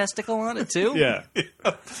big testicle on it too. Yeah.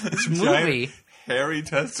 This movie. hairy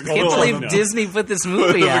testicles. I can't on believe the Disney put this hood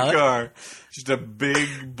movie of the out. car. Just a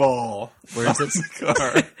big ball. Where's on it? the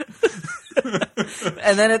car.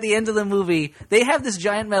 And then at the end of the movie, they have this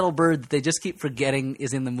giant metal bird that they just keep forgetting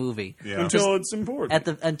is in the movie. Yeah. Until it's important.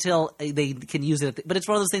 Until they can use it. But it's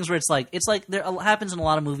one of those things where it's like there happens in a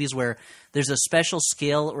lot of movies where there's a special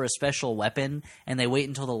skill or a special weapon, and they wait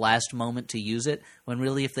until the last moment to use it. When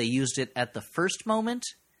really, if they used it at the first moment,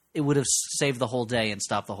 it would have saved the whole day and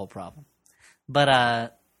stopped the whole problem.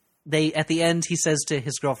 But they at the end, he says to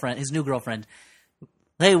his new girlfriend,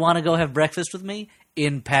 "Hey, want to go have breakfast with me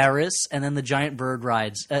in Paris?" And then the giant bird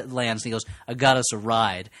lands, and he goes, "I got us a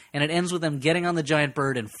ride." And it ends with them getting on the giant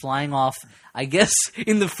bird and flying off, I guess,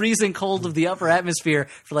 in the freezing cold of the upper atmosphere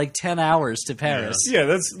for like 10 hours to Paris. Yeah,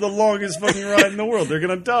 that's the longest fucking ride in the world. They're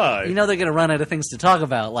going to die. You know they're going to run out of things to talk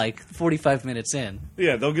about like 45 minutes in.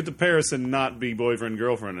 Yeah, they'll get to Paris and not be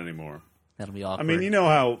boyfriend-girlfriend anymore. That'll be awkward. I mean, you know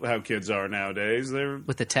how kids are nowadays. They're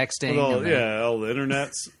with the texting with and, all the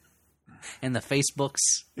internets. and the Facebooks.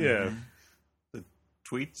 Yeah,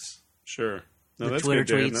 Tweets. sure. No, The that's Twitter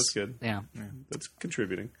good, Dan. tweets. That's good. Yeah. That's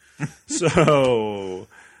contributing. So,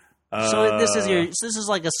 So this is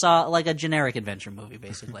like a generic adventure movie,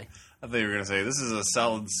 basically. I thought you were going to say, this is a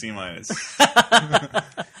solid C-.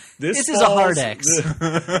 This is a hard X.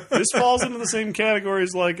 This falls into the same category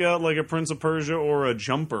as like a Prince of Persia or a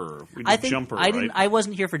Jumper. We did Jumper, right? I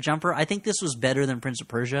wasn't here for Jumper. I think this was better than Prince of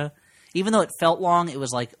Persia. Even though it felt long, it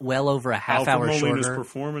was like well over a half hour Alfred Molina's shorter.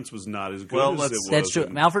 performance was not as good Well, as it was. That's true.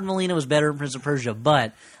 Alfred Molina was better in Prince of Persia,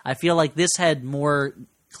 but I feel like this had more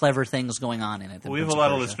clever things going on in it. Than We have Prince a lot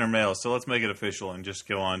of of Persia. listener mail, so let's make it official and just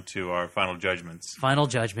go on to our final judgments. Final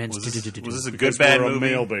judgment. Was this a Because good, bad we're a movie?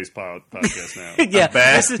 male-based podcast now. Yeah,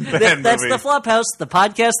 bad that's movie. the Flophouse, the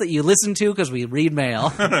podcast that you listen to because we read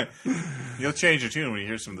mail. You'll change your tune when you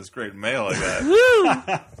hear some of this great mail I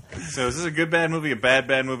got. So is this a good, bad movie, a bad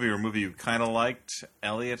movie, or a movie you kind of liked?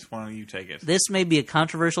 Elliot, why don't you take it? This may be a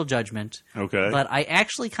controversial judgment, Okay. but I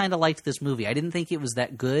actually kind of liked this movie. I didn't think it was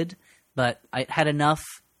that good, but I had enough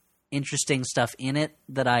interesting stuff in it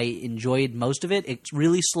that I enjoyed most of it. It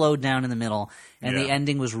really slowed down in the middle, and the Yeah.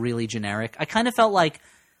 ending was really generic. I kind of felt like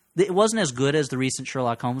it wasn't as good as the recent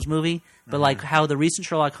Sherlock Holmes movie, but like how the recent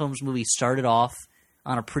Sherlock Holmes movie started off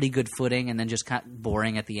on a pretty good footing and then just kind of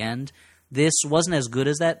boring at the end. This wasn't as good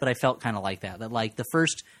as that, but I felt kind of like that. That like the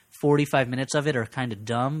first 45 minutes of it are kind of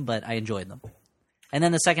dumb, but I enjoyed them. And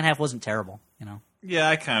then the second half wasn't terrible, you know. Yeah,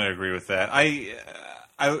 I kind of agree with that.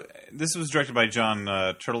 This was directed by John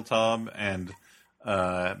Turteltaub, and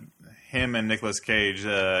him and Nicolas Cage,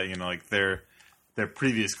 like their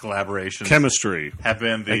previous collaborations Chemistry have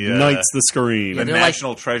been the ignites the screen. the they're like-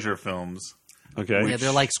 National Treasure films. Okay. Yeah,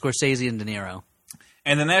 they're like Scorsese and De Niro.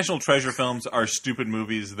 And the National Treasure films are stupid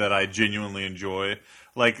movies that I genuinely enjoy.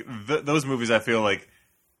 Like those movies, I feel like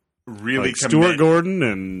really Like Stuart Gordon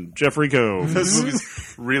and Jeffrey Combs. Those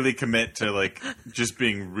movies really commit to like just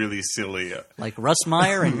being really silly. Like Russ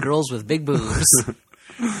Meyer and Girls with Big Boobs.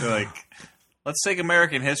 They're like, let's take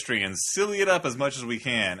American history and silly it up as much as we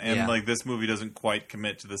can. And Yeah. like this movie doesn't quite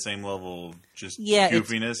commit to the same level of just Yeah,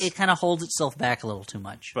 goofiness. it kind of holds itself back a little too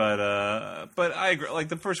much. But I agree. Like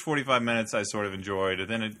the first 45 minutes, I sort of enjoyed, and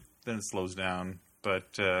then it slows down.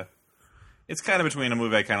 But it's kind of between a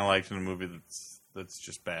movie I kind of liked and a movie that's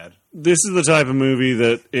just bad. This is the type of movie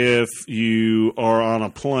that if you are on a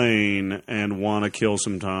plane and want to kill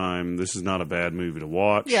some time, this is not a bad movie to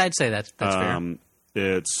watch. Yeah, I'd say that's fair.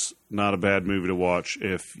 It's not a bad movie to watch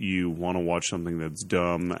if you want to watch something that's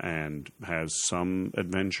dumb and has some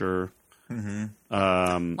adventure.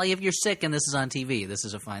 Like if you're sick and this is on TV, this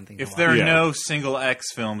is a fine thing to If watch. there are Yeah. no single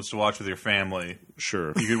X films to watch with your family,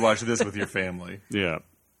 Sure. you could watch this with your family. Yeah.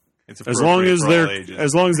 It's As long appropriate as for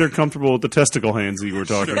all ages. they're comfortable with the testicle hands that you were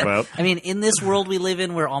talking about. I mean, in this world we live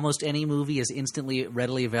in where almost any movie is instantly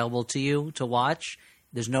readily available to you to watch,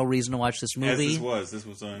 there's no reason to watch this As movie. this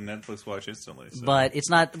was on Netflix Watch instantly. So. But it's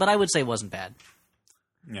not. But I would say it wasn't bad.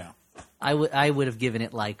 yeah, I would have given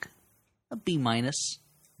it like a B minus.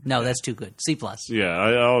 No, that's too good. C plus. Yeah,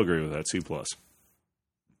 I'll agree with that. C+.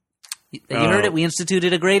 You heard it. We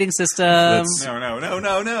instituted a grading system.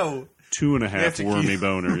 no. 2.5 to wormy keep-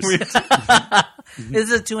 boners. This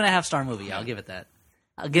is a 2.5-star movie. I'll give it that.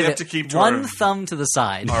 I'll give have it to keep to one our- thumb to the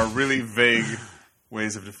side. Are really vague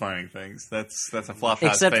ways of defining things. That's a Flophouse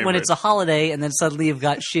Except favorite. when it's a holiday and then suddenly you've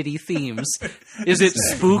got shitty themes. Is it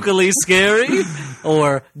spookily scary?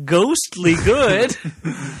 Or ghostly good?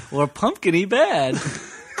 Or pumpkiny bad?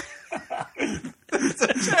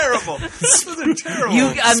 terrible. Those are terrible.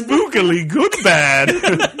 Spookily good bad.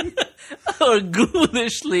 Or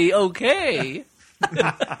ghoulishly okay?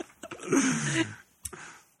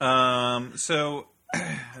 So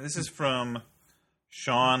this is from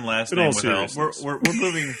Sean, last In name all withheld. seriousness. We're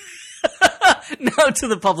moving. Now to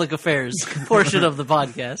the public affairs portion of the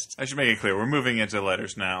podcast. I should make it clear. We're moving into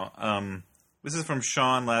letters now. This is from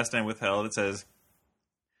Sean, last name withheld. It says,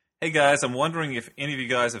 "Hey guys, I'm wondering if any of you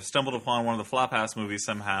guys have stumbled upon one of the Flophouse movies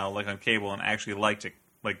somehow, like on cable, and actually liked it.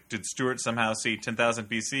 Like, did Stuart somehow see 10,000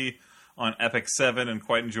 BC on Epic 7 and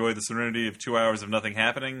quite enjoy the serenity of 2 hours of nothing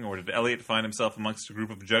happening? Or did Elliot find himself amongst a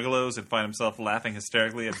group of juggalos and find himself laughing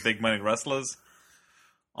hysterically at big money rustlers?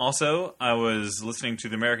 Also, I was listening to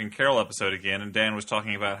the American Carol episode again, and Dan was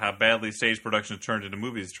talking about how badly stage productions turned into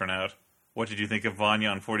movies turn out. What did you think of Vanya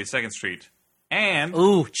on 42nd Street? And,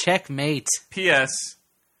 Ooh, checkmate. P.S.,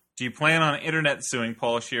 do you plan on internet suing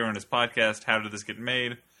Paul Scheer on his podcast, How Did This Get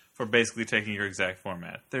Made, for basically taking your exact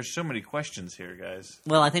format? There's so many questions here, guys.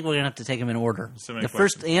 Well, I think we're going to have to take them in order. So many The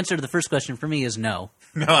first answer to the first question for me is no.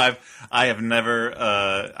 No, I've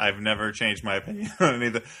never changed my opinion on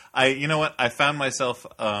either. You know what? I found myself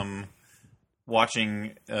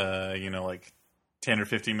watching like 10 or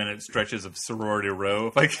 15 minute stretches of Sorority Row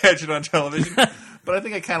if I catch it on television. But I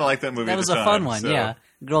think I kind of like that movie. That at was the a time, fun one, so, yeah.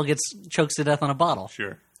 Girl chokes to death on a bottle.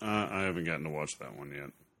 Sure. I haven't gotten to watch that one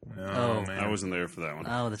yet. Oh, man. I wasn't there for that one.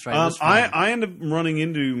 Oh, that's right. It was fun. I end up running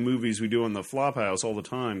into movies we do on the Flophouse all the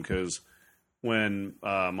time because when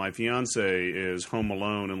my fiance is home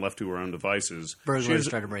alone and left to her own devices, Burglars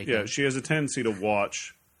try to break in. Yeah, she has a tendency to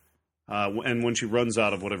watch. And when she runs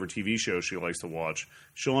out of whatever TV show she likes to watch,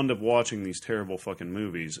 she'll end up watching these terrible fucking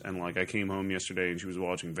movies. And like, I came home yesterday and she was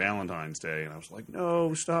watching Valentine's Day, and I was like,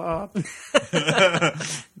 "No, stop!"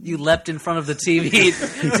 You leapt in front of the TV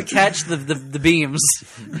to catch the beams.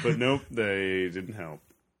 But nope, they didn't help.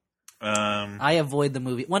 I avoid the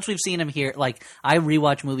movie. Once we've seen them here, like, I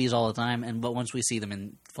rewatch movies all the time, but once we see them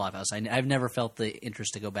in Flophouse, I've never felt the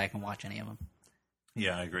interest to go back and watch any of them.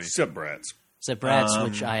 Yeah, I agree. Except Bratz. Except Bratz,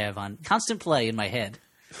 which I have on constant play in my head.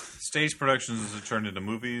 Stage productions have turned into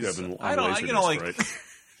movies. I don't, right?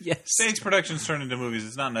 Yes. Stage productions turned into movies.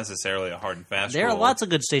 It's not necessarily a hard and fast There are rule. lots of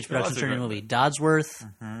good stage productions turning into movie. Dodsworth,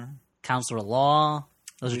 Counselor of Law.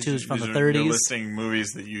 Those are two from the 30s. You're listing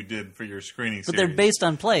movies that you did for your screening series. But they're based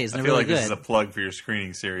on plays, and I they're feel really like this good. is a plug for your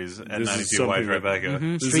screening series at This 92 is Y something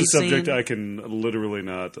Tribeca. This Street is a subject scene. I can literally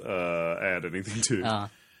not add anything to.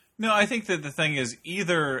 No, I think that the thing is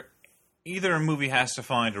either a movie has to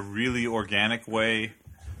find a really organic way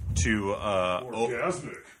to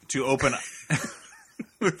to open.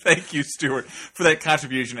 Thank you, Stuart, for that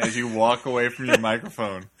contribution as you walk away from your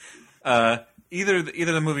microphone. Either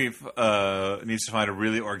the movie needs to find a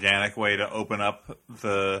really organic way to open up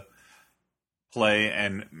the play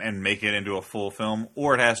and make it into a full film,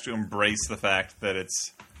 or it has to embrace the fact that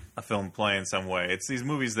it's a film play in some way. It's these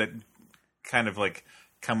movies that kind of like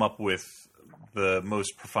come up with the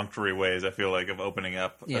most perfunctory ways, I feel like, of opening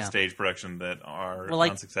up a stage production that are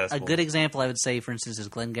unsuccessful. A good example, I would say, for instance, is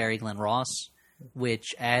Glengarry Glen Ross,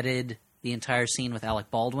 which added the entire scene with Alec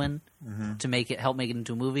Baldwin to help make it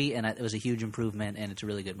into a movie, and it was a huge improvement, and it's a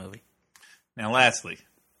really good movie. Now, lastly,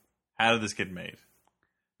 how did this get made?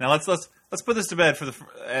 Now let's put this to bed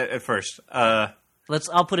at first. I'll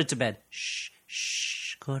put it to bed.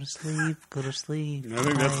 Shh, go to sleep, go to sleep. I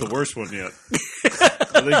think that's the worst one yet.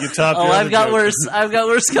 I think you topped the other I've got joke. worse. I've got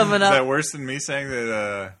worse coming Is up. that worse than me saying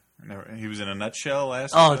that he was in a nutshell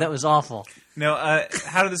last? Oh, that was awful. No,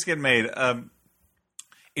 how did this get made?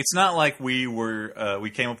 It's not like we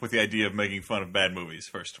came up with the idea of making fun of bad movies.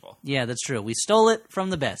 First of all, Yeah, that's true. We stole it from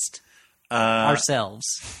the best ourselves.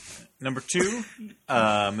 Number two,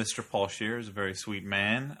 Mr. Paul Scheer is a very sweet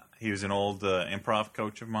man. He was an old improv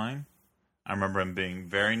coach of mine. I remember him being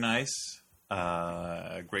very nice,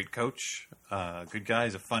 a great coach, good guy.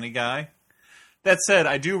 He's a funny guy. That said,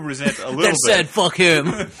 I do resent a little That bit. said, fuck him.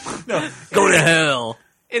 Go to hell.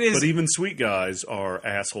 It is. But even sweet guys are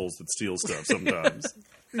assholes that steal stuff sometimes.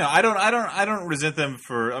 No, I don't resent them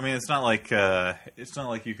for. I mean, it's not like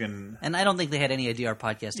you can. And I don't think they had any idea our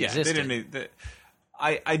podcast existed. They didn't.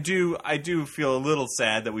 I do feel a little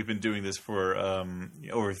sad that we've been doing this for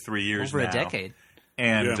over 3 years Over now. a decade.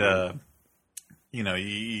 And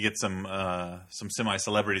you get some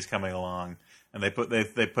semi-celebrities coming along, and they put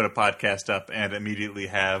a podcast up and immediately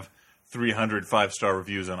have 300 5-star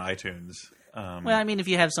reviews on iTunes. Well, I mean, if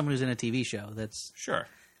you have someone who's in a TV show, that's... Sure.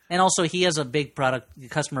 And also, he has a big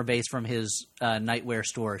customer base from his nightwear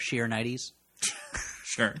store, Sheer Nighties.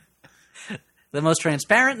 Sure. The most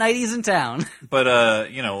transparent nighties in town. But,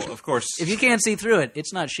 of course... If you can't see through it,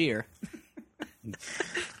 it's not sheer. You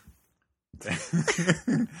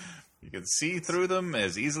can see through them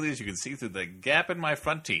as easily as you can see through the gap in my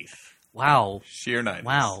front teeth. Wow. Sheer night.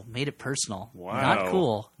 Wow. Made it personal. Wow. Not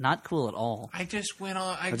cool. Not cool at all. I just went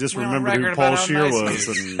on. I just went on remembered record who Paul about how Scheer nice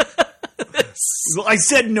was. he is. And I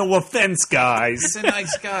said no offense, guys. He's a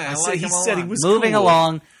nice guy. I like he him a said lot. he was Moving cool.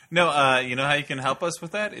 along. No, you know how you can help us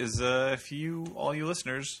with that is if all you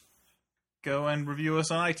listeners, go and review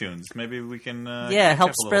us on iTunes. Maybe we can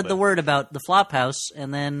Help spread the word about the Flophouse,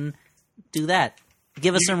 and then do that.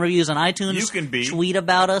 Give us some reviews on iTunes. You can be tweet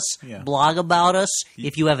about us, Yeah. blog about us.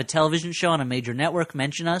 If you have a television show on a major network,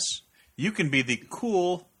 mention us. You can be the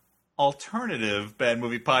cool alternative bad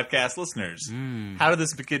movie podcast listeners. How did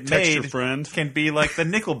this get Text made? your friend. Can be like the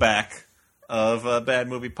Nickelback of bad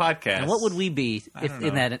movie podcast. And what would we be if don't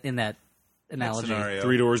know. in that analogy? scenario?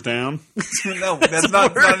 3 Doors Down. No, that's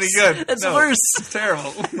not any good. That's No, worse. It's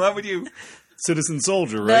terrible. Why would you? Citizen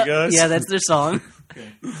Soldier, right, guys? Yeah, that's their song.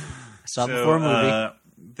 Saw it before a movie.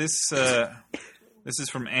 This is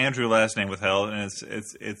from Andrew, last name withheld, and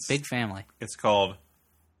it's Big family. It's called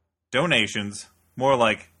Donations, more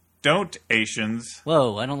like Don't-ations.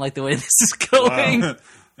 Whoa, I don't like the way this is going.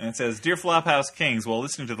 And it says, Dear Flophouse Kings, while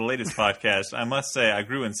listening to the latest podcast, I must say I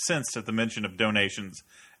grew incensed at the mention of donations,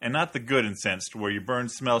 and not the good incensed, where you burn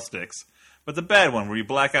smell sticks, but the bad one, where you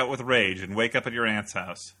black out with rage and wake up at your aunt's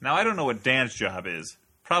house. Now, I don't know what Dan's job is.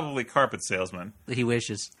 Probably carpet salesman. He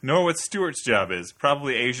wishes. Nor what Stuart's job is.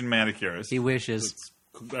 Probably Asian manicurist. He wishes.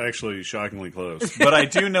 Actually, shockingly close. But I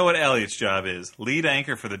do know what Elliot's job is. Lead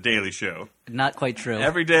anchor for The Daily Show. Not quite true.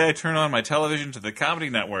 Every day I turn on my television to the Comedy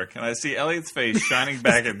Network, and I see Elliot's face shining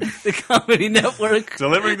back at me, The Comedy Network.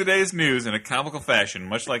 delivering the day's news in a comical fashion,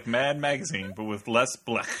 much like Mad Magazine, but with less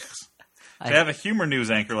blechs. To have a humor news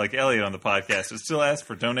anchor like Elliot on the podcast and still ask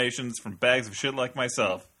for donations from bags of shit like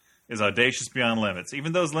myself is audacious beyond limits.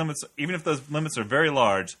 Even if those limits are very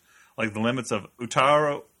large, like the limits of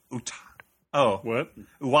Uatu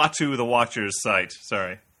the Watcher's site,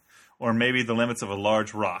 or maybe the limits of a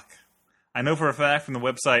large rock. I know for a fact from the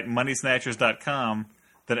website moneysnatchers.com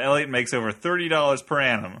that Elliot makes over $30 per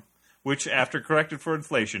annum, which, after corrected for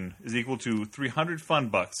inflation, is equal to 300 fun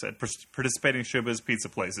bucks at participating showbiz pizza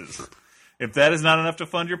places. If that is not enough to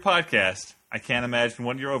fund your podcast, I can't imagine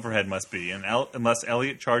what your overhead must be, unless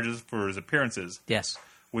Elliot charges for his appearances. Yes.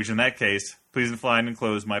 Which, in that case, please find and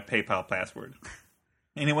enclose my PayPal password.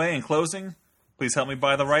 Anyway, in closing, please help me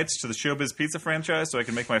buy the rights to the Showbiz Pizza franchise so I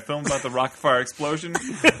can make my film about the Rockfire explosion,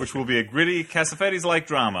 which will be a gritty, Cassavetes-like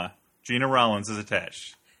drama. Gina Rollins is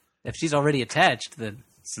attached. If she's already attached, then...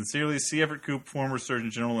 Sincerely, C. Everett Koop, former Surgeon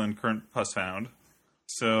General and current Puss Hound.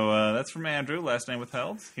 So that's from Andrew, last name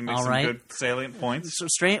withheld. He makes some good salient points. So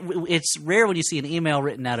strange. It's rare when you see an email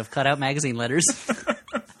written out of cutout magazine letters.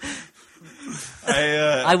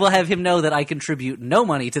 I will have him know that I contribute no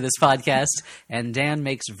money to this podcast, and Dan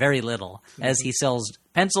makes very little, as he sells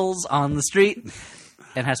pencils on the street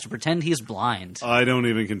and has to pretend he's blind. I don't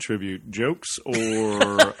even contribute jokes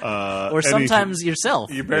or sometimes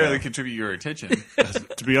yourself. You barely contribute your attention.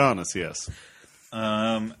 To be honest, yes.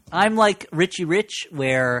 I'm like Richie Rich,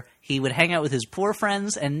 where he would hang out with his poor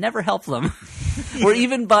friends and never help them, or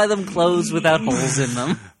even buy them clothes without holes in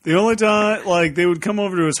them. The only time, they would come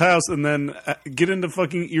over to his house and then get into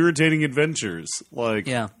fucking irritating adventures.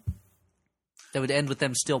 Yeah. That would end with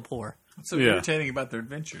them still poor. What's so irritating about their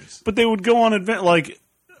adventures? But they would go on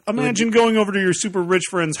imagine going over to your super rich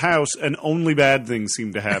friend's house and only bad things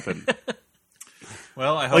seem to happen.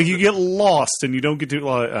 Well, I hope you get lost and you don't get to,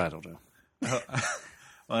 I don't know. Well,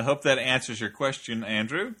 I hope that answers your question,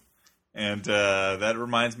 Andrew. And that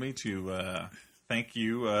reminds me to thank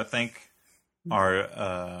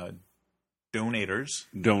our donors.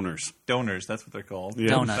 Donors, that's what they're called. Yeah.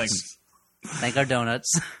 Donuts. Thank our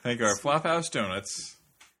donuts. Thank our Flophouse Donuts.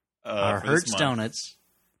 Our Hertz Donuts.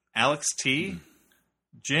 Alex T.,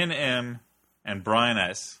 Jen M., and Brian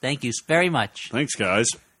S. Thank you very much. Thanks, guys.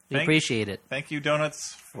 We appreciate it. Thank you,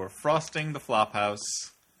 Donuts, for frosting the Flophouse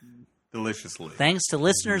deliciously. Thanks to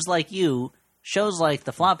listeners like you, shows like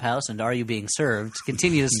The Flophouse and Are You Being Served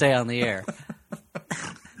continue to stay on the air.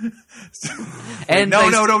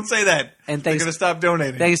 Don't say that. And they're going to stop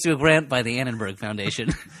donating. Thanks to a grant by the Annenberg Foundation.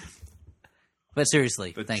 But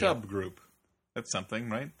seriously, the thank Chubb you. Group. That's something,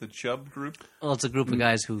 right? The Chubb Group? Well, it's a group of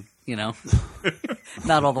guys who,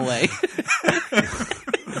 not all the way.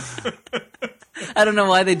 I don't know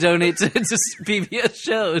why they donate to PBS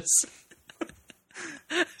shows.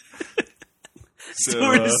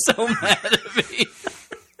 Stuart is so mad at me.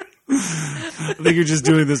 I think you're just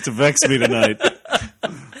doing this to vex me tonight.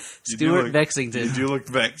 Stuart Vexington. You do look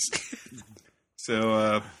vexed.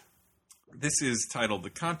 So, this is titled The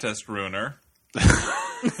Contest Ruiner.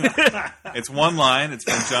 It's one line. It's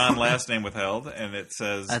from John, last name withheld, and it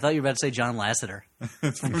says... I thought you were about to say John Lasseter.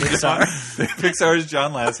 It's from Pixar. Pixar's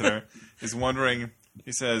John Lasseter is wondering...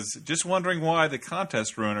 He says, just wondering why the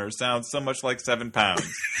contest ruiner sounds so much like 7 pounds.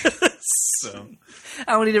 So,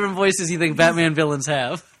 how many different voices do you think Batman villains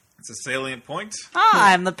have? it's a salient point.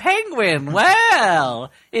 I'm the Penguin. Well,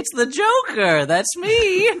 it's the Joker. That's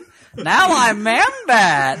me. Now I'm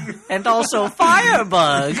Man-Bat. And also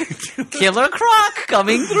Firebug. Killer Croc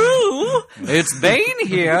coming through. It's Bane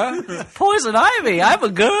here. Poison Ivy. I'm a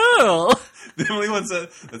girl. The only one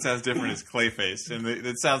that sounds different is Clayface, and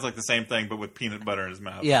it sounds like the same thing, but with peanut butter in his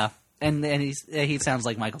mouth. Yeah, and he sounds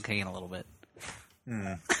like Michael Caine a little bit.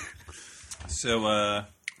 So,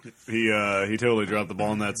 He totally dropped the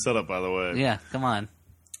ball in that setup, by the way. Yeah, come on.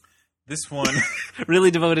 this one...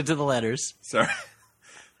 Really devoted to the letters. Sorry.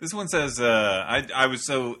 This one says, I was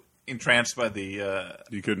so entranced by the...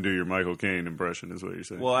 You couldn't do your Michael Caine impression, is what you're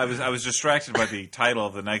saying. well, I was distracted by the title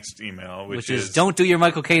of the next email, which is... Don't do your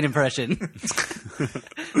Michael Caine impression. No,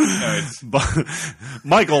 it's...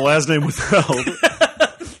 Michael, last name withheld.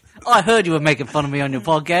 I heard you were making fun of me on your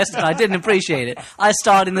podcast, and I didn't appreciate it. I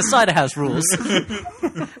starred in the Cider House Rules.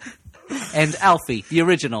 And Alfie, the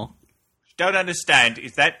original. Don't understand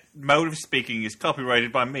is that mode of speaking is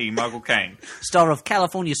copyrighted by me, Michael Caine. Star of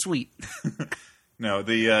California Suite. No,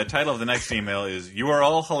 the title of the next email is "You are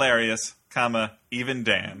all hilarious, comma, even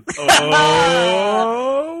Dan."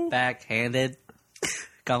 Oh, Backhanded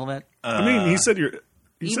compliment. I mean, he said you're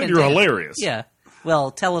Even you're Dan. hilarious. Yeah.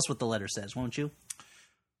 Well, tell us what the letter says, won't you?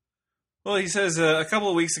 Well, he says, a couple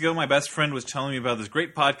of weeks ago, my best friend was telling me about this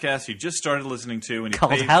great podcast he just started listening to, and he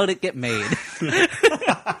Called paid... How'd It Get Made?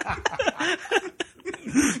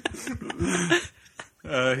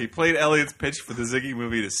 He played Elliot's pitch for the Ziggy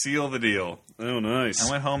movie to seal the deal. Oh, nice.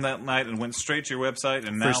 I went home that night and went straight to your website,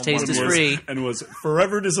 and now... First taste is wonders- free. And was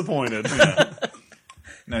forever disappointed.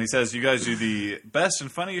 No, he says, you guys do the best and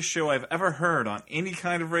funniest show I've ever heard on any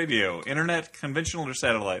kind of radio, internet, conventional, or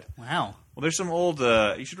satellite. Wow. Well, there's some old...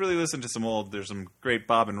 you should really listen to some old... There's some great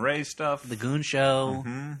Bob and Ray stuff. The Goon Show.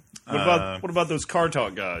 What about those car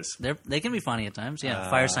talk guys? They can be funny at times. Yeah.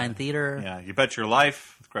 Firesign Theater. Yeah, You Bet Your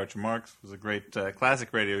Life with Groucho Marx was a great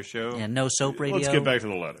classic radio show. Yeah. No Soap Radio. Let's get back to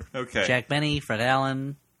the letter. Okay. Jack Benny, Fred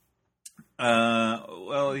Allen.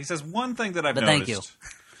 Well, he says one thing that I've But noticed thank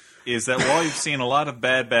you. is that while you've seen a lot of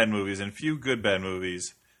bad movies and few good bad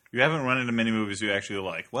movies, you haven't run into many movies you actually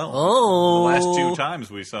like. Well, the last 2 times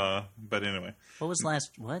we saw, but anyway. What was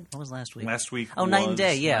last week? Last week Oh, Night and was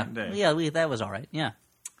Day, yeah. Night and Day. Yeah, that was all right, yeah.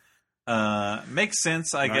 Makes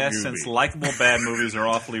sense, I Not guess, Gooby. since likable bad movies are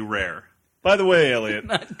awfully rare. By the way, Elliot,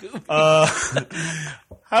 Not goofy.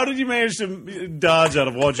 how did you manage to dodge out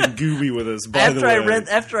of watching Gooby with us? By the way,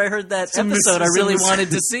 After I heard that Some episode, I really some- wanted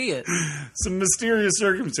to see it. some mysterious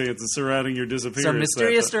circumstances surrounding your disappearance. Some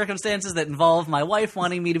mysterious circumstances that involve my wife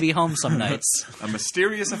wanting me to be home some nights. A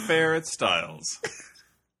mysterious affair at Styles.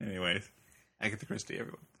 Anyway, Agatha Christie,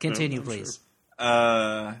 everyone. Continue, I'm please.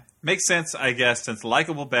 Makes sense, I guess, since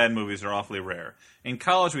likable bad movies are awfully rare. In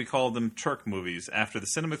college, we called them Turk movies, after the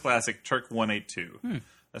cinema classic Turk 182.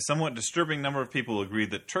 A somewhat disturbing number of people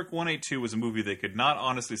agreed that Turk 182 was a movie they could not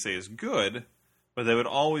honestly say is good, but they would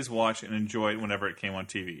always watch and enjoy it whenever it came on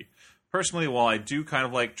TV. Personally, while I do kind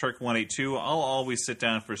of like Turk 182, I'll always sit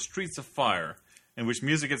down for Streets of Fire, in which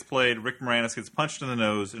music gets played, Rick Moranis gets punched in the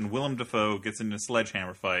nose, and Willem Dafoe gets in a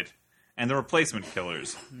sledgehammer fight, and the Replacement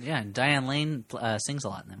Killers. Yeah, and Diane Lane sings a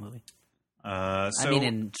lot in that movie.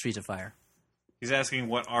 In Streets of Fire. He's asking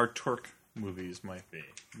what our Turk movies might be.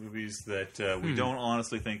 Movies that we don't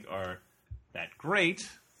honestly think are that great.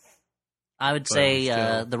 I would But say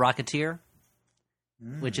still- The Rocketeer,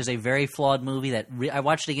 which is a very flawed movie that I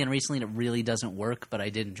watched it again recently and it really doesn't work, but I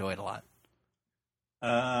did enjoy it a lot.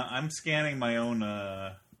 I'm scanning my own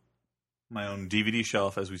DVD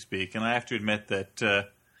shelf as we speak, and I have to admit that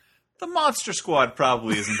the Monster Squad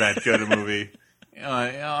probably isn't that good a movie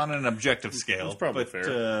on an objective scale. That's probably but,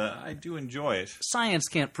 fair. I do enjoy it. Science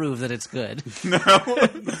can't prove that it's good.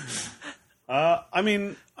 I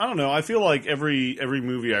mean, I don't know. I feel like every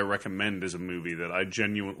movie I recommend is a movie that I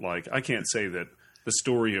genuinely like. I can't say that the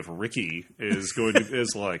story of Ricky is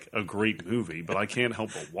like a great movie, but I can't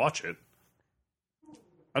help but watch it.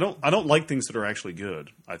 I don't like things that are actually good,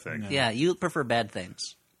 I think. Yeah, you prefer bad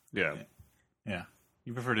things. Yeah. Yeah.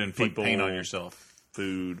 You prefer to inflict People- pain on yourself.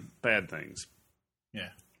 Food, bad things. Yeah.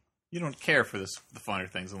 You don't care for the finer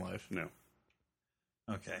things in life. No.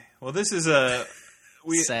 Okay. Well, this is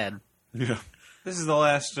Sad. Yeah. this is the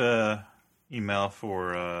last email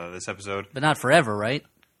for this episode. But not forever, right?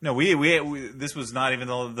 No, we this was not even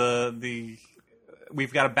the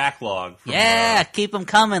we've got a backlog. From, keep them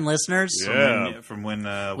coming, listeners. Yeah. From when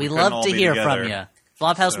we couldn't love all to be hear together. from you.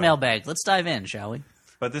 Flophouse Mailbag. Let's dive in, shall we?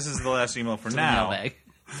 But this is the last email for To the now, mailbag.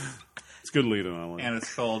 It's good leading, Alan. and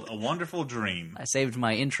it's called A Wonderful Dream. I saved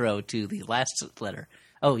my intro to the last letter.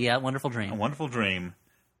 Oh, yeah, Wonderful A Dream. Wonderful Dream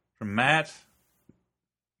from Matt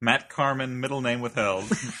Carmen, middle name withheld.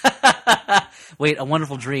 Wait, A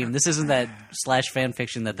Wonderful Dream. This isn't that / fan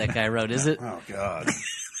fiction that guy wrote, is it? Oh, God.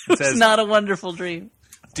 It says, It's not a wonderful dream.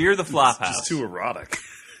 Dear the Flophouse, It's too erotic.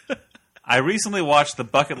 I recently watched the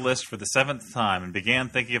bucket list for the 7th time and began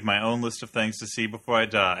thinking of my own list of things to see before I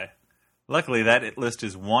die. Luckily, that list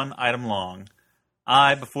is 1 item long.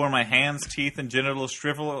 I, before my hands, teeth, and genitals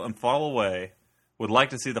shrivel and fall away, would like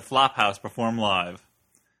to see the Flophouse perform live.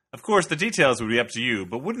 Of course, the details would be up to you,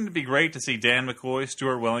 but wouldn't it be great to see Dan McCoy,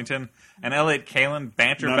 Stuart Wellington, and Elliot Kalin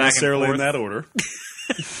banter Not back and necessarily forth? in that order.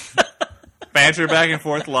 Banter back and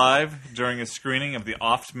forth live during a screening of the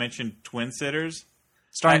oft-mentioned Twin Sitters?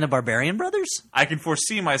 Starring the Barbarian Brothers? I can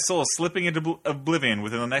foresee my soul slipping into oblivion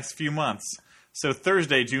within the next few months. So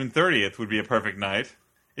Thursday, June 30th would be a perfect night.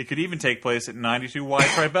 It could even take place at 92Y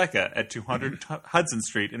Tribeca at 200 Hudson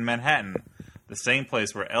Street in Manhattan, the same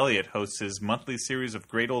place where Elliot hosts his monthly series of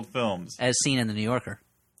great old films. As seen in The New Yorker.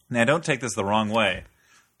 Now, don't take this the wrong way,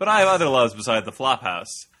 but I have other loves besides the Flophouse,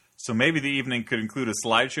 so maybe the evening could include a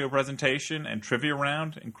slideshow presentation and trivia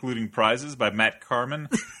round, including prizes by Matt Carmen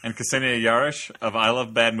and Ksenia Yarosh of I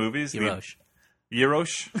Love Bad Movies. Yarosh,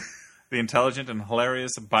 the intelligent and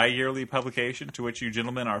hilarious bi-yearly publication to which you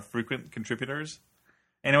gentlemen are frequent contributors.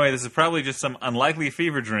 Anyway, this is probably just some unlikely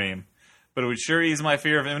fever dream, but it would sure ease my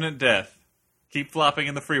fear of imminent death. Keep flopping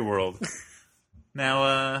in the free world.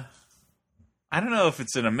 Now, I don't know if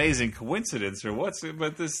it's an amazing coincidence or what's,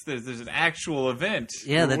 but there's an actual event.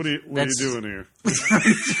 Yeah, What are you doing here?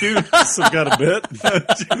 June, Some kind of bit?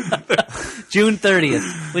 June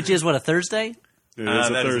 30th, which is, what, a Thursday? It is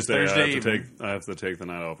a that is a Thursday. Thursday I have to take the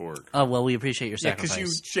night off work. Oh, well, we appreciate your Yeah, sacrifice.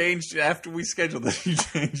 because you changed, after we scheduled it, you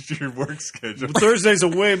changed your work schedule. But Thursday's a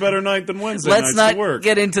way better night than Wednesday Let's nights not to work.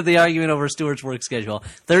 get into the argument over Stewart's work schedule.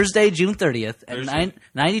 Thursday, June 30th at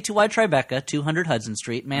 92Y Tribeca, 200 Hudson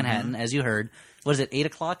Street, Manhattan, as you heard. What is it, 8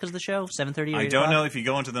 o'clock is the show? 7:30 or 8 I don't o'clock? know if you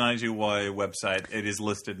go into the 92Y website, it is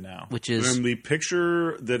listed now. Which is... And the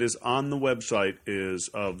picture that is on the website is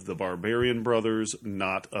of the Barbarian Brothers,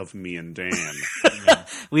 not of me and Dan.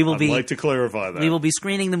 we will I'd be like to clarify that. we will be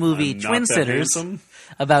screening the movie I'm not Twin that Sitters handsome.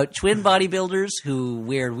 about twin bodybuilders who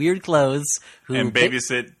wear weird clothes who And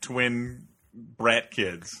babysit twin brat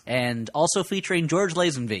kids. and also featuring George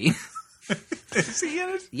Lazenby. Is he in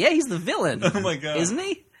it? Yeah, he's the villain. Oh my God. Isn't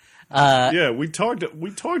he? Yeah, we talked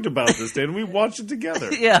about this, Dan. We watched it together.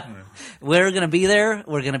 Yeah. We're going to be there.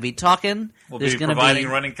 We're going to be talking. We'll There's be gonna providing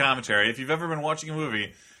running commentary. If you've ever been watching a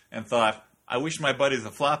movie and thought, I wish my buddies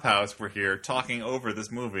at Flophouse were here talking over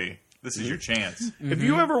this movie, this is your chance. If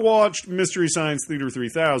you ever watched Mystery Science Theater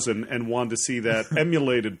 3000 and wanted to see that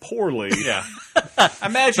emulated poorly, Yeah.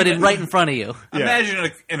 Imagine But right in front of you. Imagine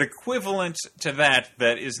an equivalent to that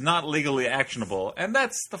is not legally actionable, and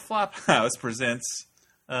that's the Flophouse presents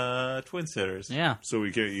Twin Sitters. Yeah. so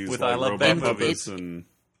we can't use With like I Love robot Bad puppets Movies. and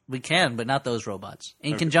We can, but not those robots.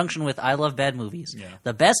 In conjunction with I Love Bad Movies. Yeah.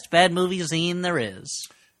 The best bad movie zine there is.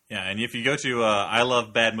 Yeah, and if you go to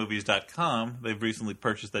ilovebadmovies.com, they've recently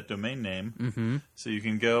purchased that domain name, so you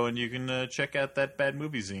can go and you can check out that bad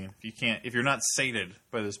movie zine. If you're not sated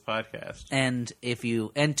by this podcast, And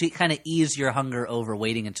to kind of ease your hunger over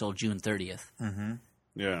waiting until June 30th.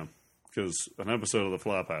 yeah, because an episode of the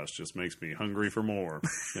Flophouse just makes me hungry for more.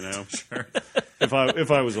 You know, Sure.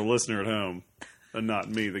 if I was a listener at home and not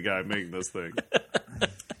me, the guy making this thing.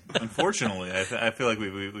 Unfortunately, I feel like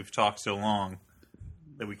we've talked so long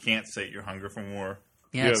that we can't sate your hunger for more.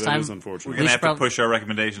 Yeah, Yeah, it's that time. is We're unfortunate. going to have to prob- push our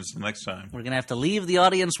recommendations till next time. We're going to have to leave the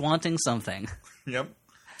audience wanting something. Yep.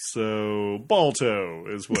 So Balto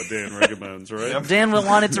is what Dan recommends, right? Yep. Dan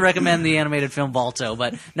wanted to recommend the animated film Balto,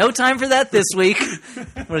 but no time for that this week.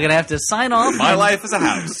 We're going to have to sign off. My and life is a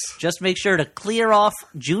house. Just make sure to clear off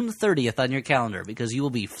June 30th on your calendar because you will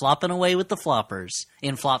be flopping away with the floppers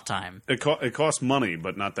in flop time. It costs money,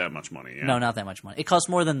 but not that much money. Yeah? No, not that much money. It costs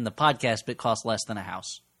more than the podcast, but it costs less than a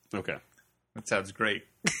house. Okay. That sounds great.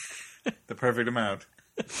 The perfect amount.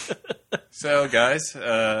 So, guys,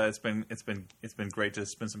 it's been great to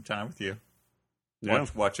spend some time with you. Yeah.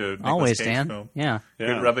 Watch a Nicolas Always, Cage Dan. film. Yeah. Yeah.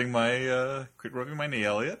 Quit rubbing my knee,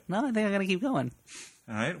 Elliot. No, I think I'm going to keep going.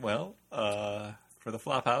 All right. Well, for the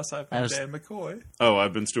Flophouse, I've been Dan McCoy. Oh,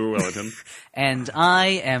 I've been Stuart Wellington. And I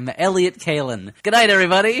am Elliot Kalin. Good night,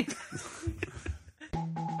 everybody.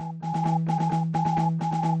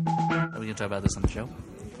 Are we going to talk about this on the show?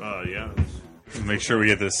 Yeah. Make sure we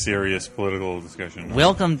get this serious political discussion.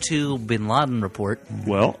 Welcome to Bin Laden Report.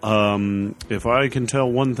 Well, if I can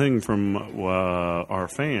tell one thing from our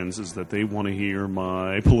fans is that they want to hear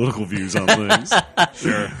my political views on things.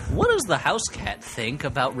 Sure. What does the house cat think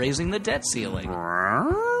about raising the debt ceiling?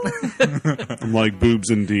 I'm like boobs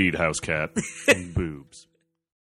indeed, house cat. Boobs.